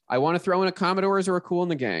Priest. I want to throw in a Commodores or a Kool in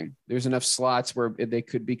the Gang. There's enough slots where they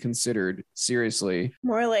could be considered seriously.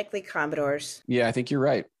 More likely Commodores. Yeah, I think you're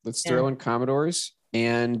right. Let's throw in Commodores.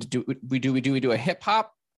 And do we do a hip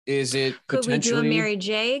hop? Is it could we do a Mary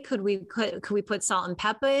J? Could we put Salt and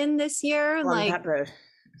Pepper in this year?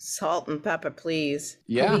 Salt and Pepper, please.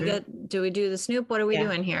 Yeah. Do we do the Snoop? What are we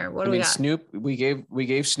doing here? What do we got? Snoop, we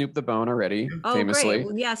gave Snoop the bone already. Oh, famously.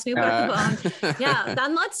 Great. Yeah, Snoop got the bone. Yeah,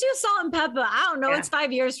 then let's do Salt and Pepper. I don't know. It's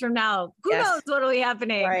 5 years from now. Who knows what'll be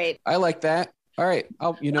happening? Right. I like that. All right.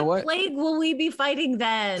 You know what? Plague will we be fighting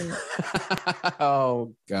then?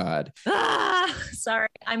 Oh, God. Sorry.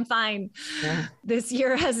 I'm fine. Yeah. This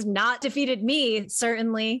year has not defeated me,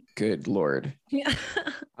 certainly. Good Lord.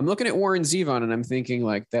 I'm looking at Warren Zevon and I'm thinking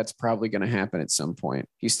like that's probably going to happen at some point.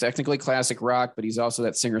 He's technically classic rock, but he's also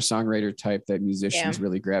that singer-songwriter type that musicians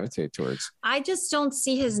really gravitate towards. I just don't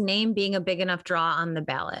see his name being a big enough draw on the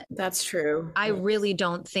ballot. That's true. I really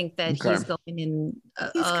don't think that he's going in.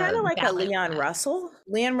 He's kind of like a Leon Russell.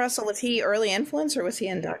 Leon Russell, was he early influence or was he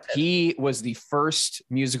inducted? He was the first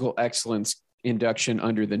musical excellence induction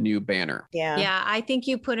under the new banner. Yeah, I think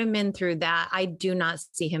you put him in through that. I do not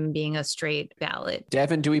see him being a straight ballot.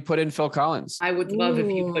 Devin, do we put in Phil Collins? I would love if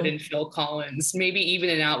you put in Phil Collins, maybe even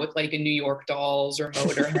it out with like a New York Dolls or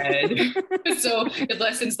Motorhead. So it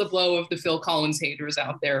lessens the blow of the Phil Collins haters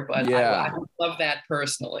out there, but I would love that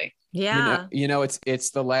personally. Yeah. You know,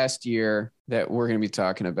 it's the last year that we're going to be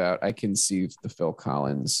talking about. I can see the Phil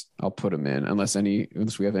Collins. I'll put him in unless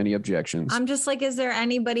we have any objections. I'm just like, is there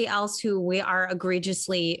anybody else who we are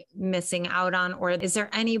egregiously missing out on? Or is there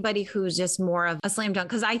anybody who's just more of a slam dunk?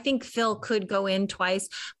 Because I think Phil could go in twice,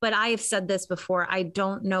 but I have said this before. I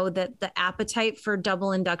don't know that the appetite for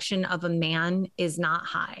double induction of a man is not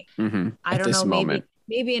high. I don't know.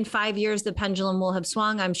 Maybe in 5 years, the pendulum will have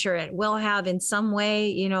swung. I'm sure it will have in some way,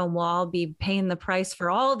 you know, we'll all be paying the price for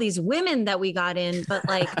all these women that we got in. But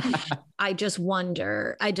like, I just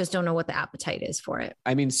wonder, I just don't know what the appetite is for it.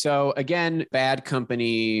 I mean, so again, Bad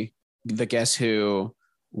Company, The Guess Who,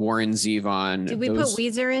 Warren Zevon. Did we put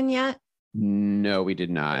Weezer in yet? No, we did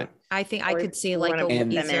not. I think I could see like a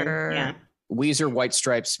Weezer. Yeah. Weezer, White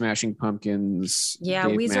Stripes, Smashing Pumpkins. Yeah,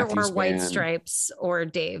 Dave Weezer Matthews or White Band. Stripes or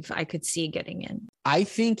Dave, I could see getting in. I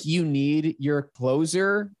think you need your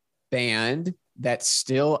closer band that's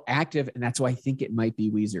still active, and that's why I think it might be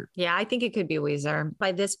Weezer. Yeah, I think it could be Weezer.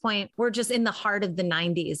 By this point, we're just in the heart of the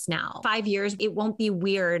 90s now. 5 years, it won't be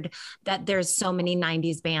weird that there's so many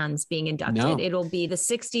 90s bands being inducted. No. It'll be the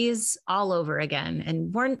 60s all over again.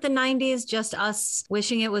 And weren't the 90s just us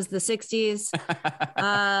wishing it was the 60s?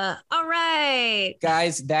 All right.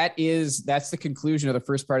 Guys, that's the conclusion of the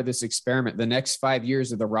first part of this experiment. The next 5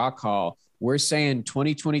 years of the Rock Hall. We're saying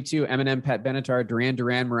 2022, Eminem, Pat Benatar, Duran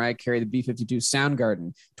Duran, Mariah Carey, the B-52,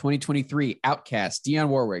 Soundgarden. 2023, Outkast, Dionne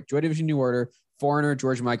Warwick, Joy Division, New Order, Foreigner,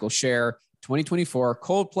 George Michael, Cher. 2024,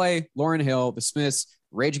 Coldplay, Lauryn Hill, The Smiths,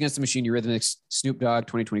 Rage Against the Machine, Eurythmics, Snoop Dogg.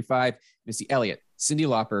 2025, Missy Elliott, Cyndi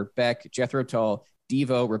Lauper, Beck, Jethro Tull,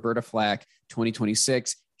 Devo, Roberta Flack.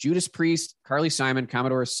 2026, Judas Priest, Carly Simon,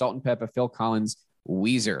 Commodores, Salt and Pepper, Phil Collins,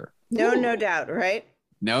 Weezer. No doubt, right?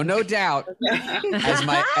 No doubt. As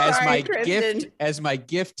my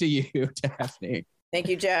gift to you, Daphne. Thank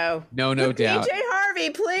you, Joe. No doubt. PJ Harvey.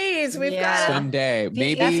 Derby, please. We've got someday.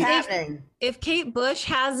 Maybe that's happening. If Kate Bush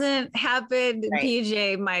hasn't happened, Right.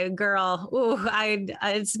 PJ, my girl,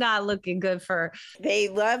 it's not looking good for. They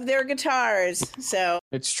love their guitars, so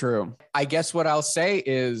it's true. I guess what I'll say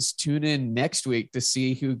is tune in next week to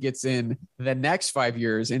see who gets in the next 5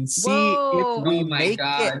 years and see if we make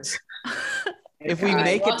it. If we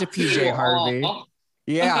make it to PJ Harvey.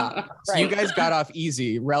 Yeah. So you guys got off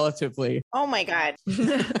easy, relatively. Oh my God.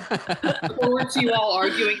 Forward to you all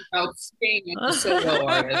arguing about staying in the solo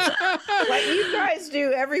artist. What you guys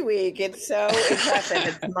do every week. It's so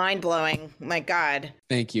impressive. It's mind blowing. My God.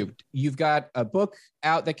 Thank you. You've got a book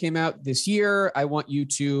out that came out this year. I want you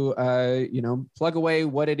to, plug away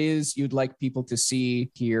what it is you'd like people to see,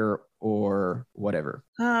 hear, or whatever.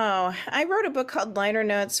 Oh, I wrote a book called Liner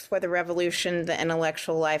Notes for the Revolution, The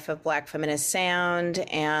Intellectual Life of Black Feminist Sound.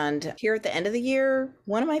 And here at the end of the year,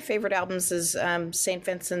 one of my favorite albums is St.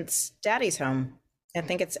 Vincent's Daddy's Home. I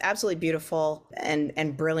think it's absolutely beautiful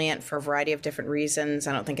and brilliant for a variety of different reasons.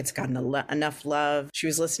 I don't think it's gotten enough love. She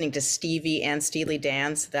was listening to Stevie and Steely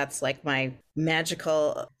Dan, so that's like my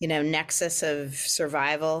magical, nexus of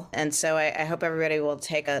survival. And so I hope everybody will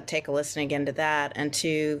take a listen again to that. And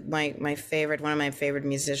to one of my favorite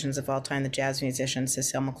musicians of all time, the jazz musician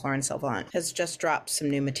Cécile McLaurin-Salvant, has just dropped some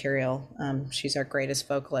new material. She's our greatest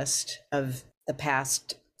vocalist of the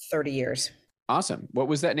past 30 years. Awesome. What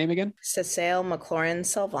was that name again? Cécile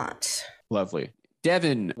McLaurin-Salvant. Lovely.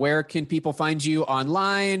 Devin, where can people find you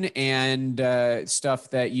online and stuff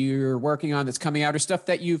that you're working on that's coming out or stuff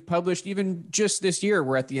that you've published even just this year?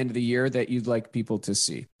 We're at the end of the year that you'd like people to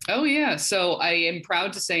see. Oh, yeah. So I am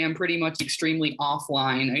proud to say I'm pretty much extremely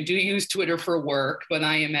offline. I do use Twitter for work, but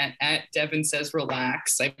I am at Devin Says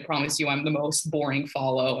Relax. I promise you I'm the most boring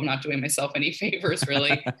follow. I'm not doing myself any favors,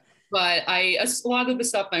 really. But a lot of the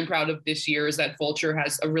stuff I'm proud of this year is that Vulture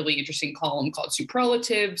has a really interesting column called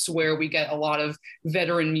Superlatives, where we get a lot of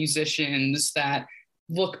veteran musicians that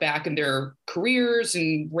look back in their careers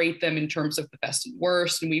and rate them in terms of the best and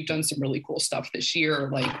worst. And we've done some really cool stuff this year,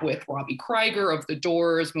 like with Robbie Krieger of The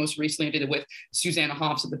Doors. Most recently, I did it with Susanna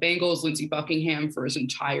Hoffs of the Bangles, Lindsey Buckingham for his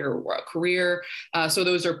entire career. So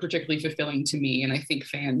those are particularly fulfilling to me. And I think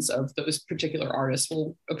fans of those particular artists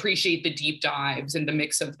will appreciate the deep dives and the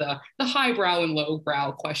mix of the highbrow and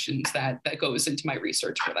lowbrow questions that goes into my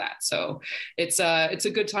research for that. So it's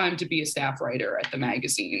a good time to be a staff writer at the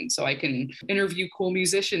magazine. So I can interview cool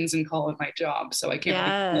musicians and call it my job. So I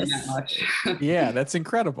can't really that much. Yeah, that's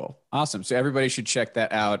incredible. Awesome. So everybody should check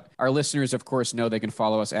that out. Our listeners, of course, know they can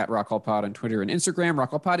follow us at RockAllPod on Twitter and Instagram.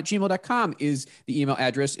 RockAllPod@gmail.com is the email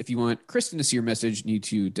address. If you want Kristen to see your message, you need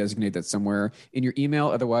to designate that somewhere in your email.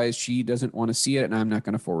 Otherwise, she doesn't want to see it, and I'm not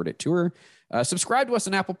going to forward it to her. Subscribe to us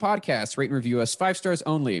on Apple Podcasts. Rate and review us 5 stars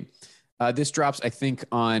only. This drops, I think,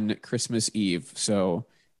 on Christmas Eve. So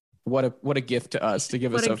what a gift to us to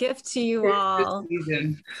give us a gift to you all.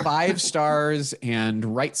 5 stars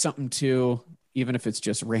and write something too, even if it's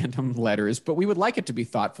just random letters. But we would like it to be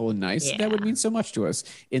thoughtful and nice. Yeah. That would mean so much to us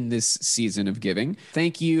in this season of giving.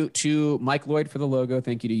 Thank you to Mike Lloyd for the logo.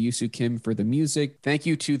 Thank you to Yusu Kim for the music. Thank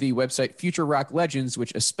you to the website Future Rock Legends,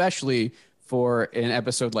 which especially for an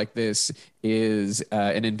episode like this is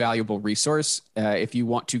an invaluable resource. If you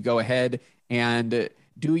want to go ahead and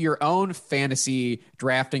do your own fantasy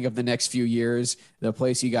drafting of the next few years, the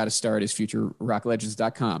place you got to start is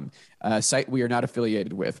futurerocklegends.com, a site we are not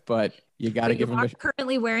affiliated with, but you got to give them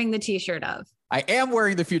currently wearing the t-shirt of. I am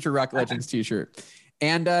wearing the Future Rock Legends t-shirt.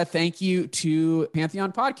 And thank you to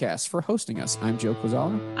Pantheon Podcasts for hosting us. I'm Joe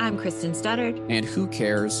Quazala. I'm Kristen Studdard. And who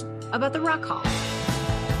cares about the Rock Hall?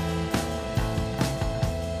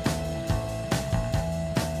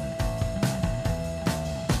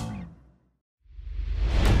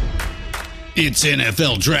 It's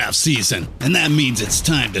NFL draft season, and that means it's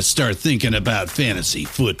time to start thinking about fantasy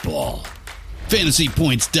football.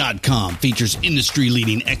 FantasyPoints.com features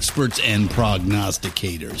industry-leading experts and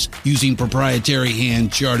prognosticators using proprietary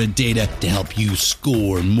hand-charted data to help you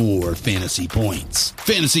score more fantasy points.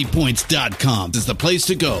 FantasyPoints.com is the place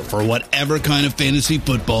to go for whatever kind of fantasy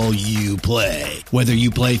football you play. Whether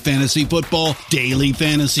you play fantasy football, daily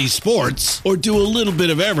fantasy sports, or do a little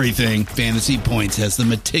bit of everything, Fantasy Points has the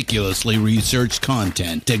meticulously researched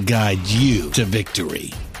content to guide you to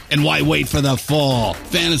victory. And why wait for the fall?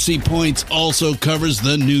 Fantasy Points also covers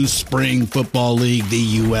the new spring football league,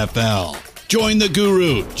 the UFL. Join the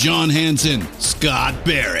guru, John Hansen, Scott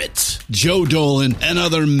Barrett, Joe Dolan, and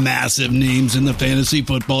other massive names in the fantasy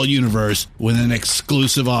football universe with an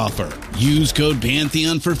exclusive offer. Use code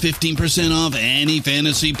Pantheon for 15% off any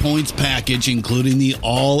Fantasy Points package, including the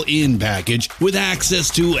all-in package with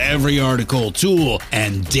access to every article, tool,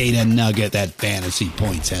 and data nugget that Fantasy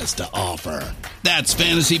Points has to offer. That's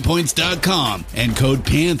fantasypoints.com and code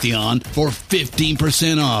Pantheon for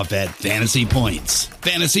 15% off at Fantasy Points.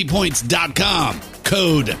 Fantasypoints.com,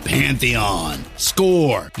 code Pantheon.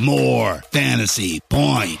 Score more fantasy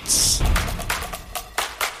points.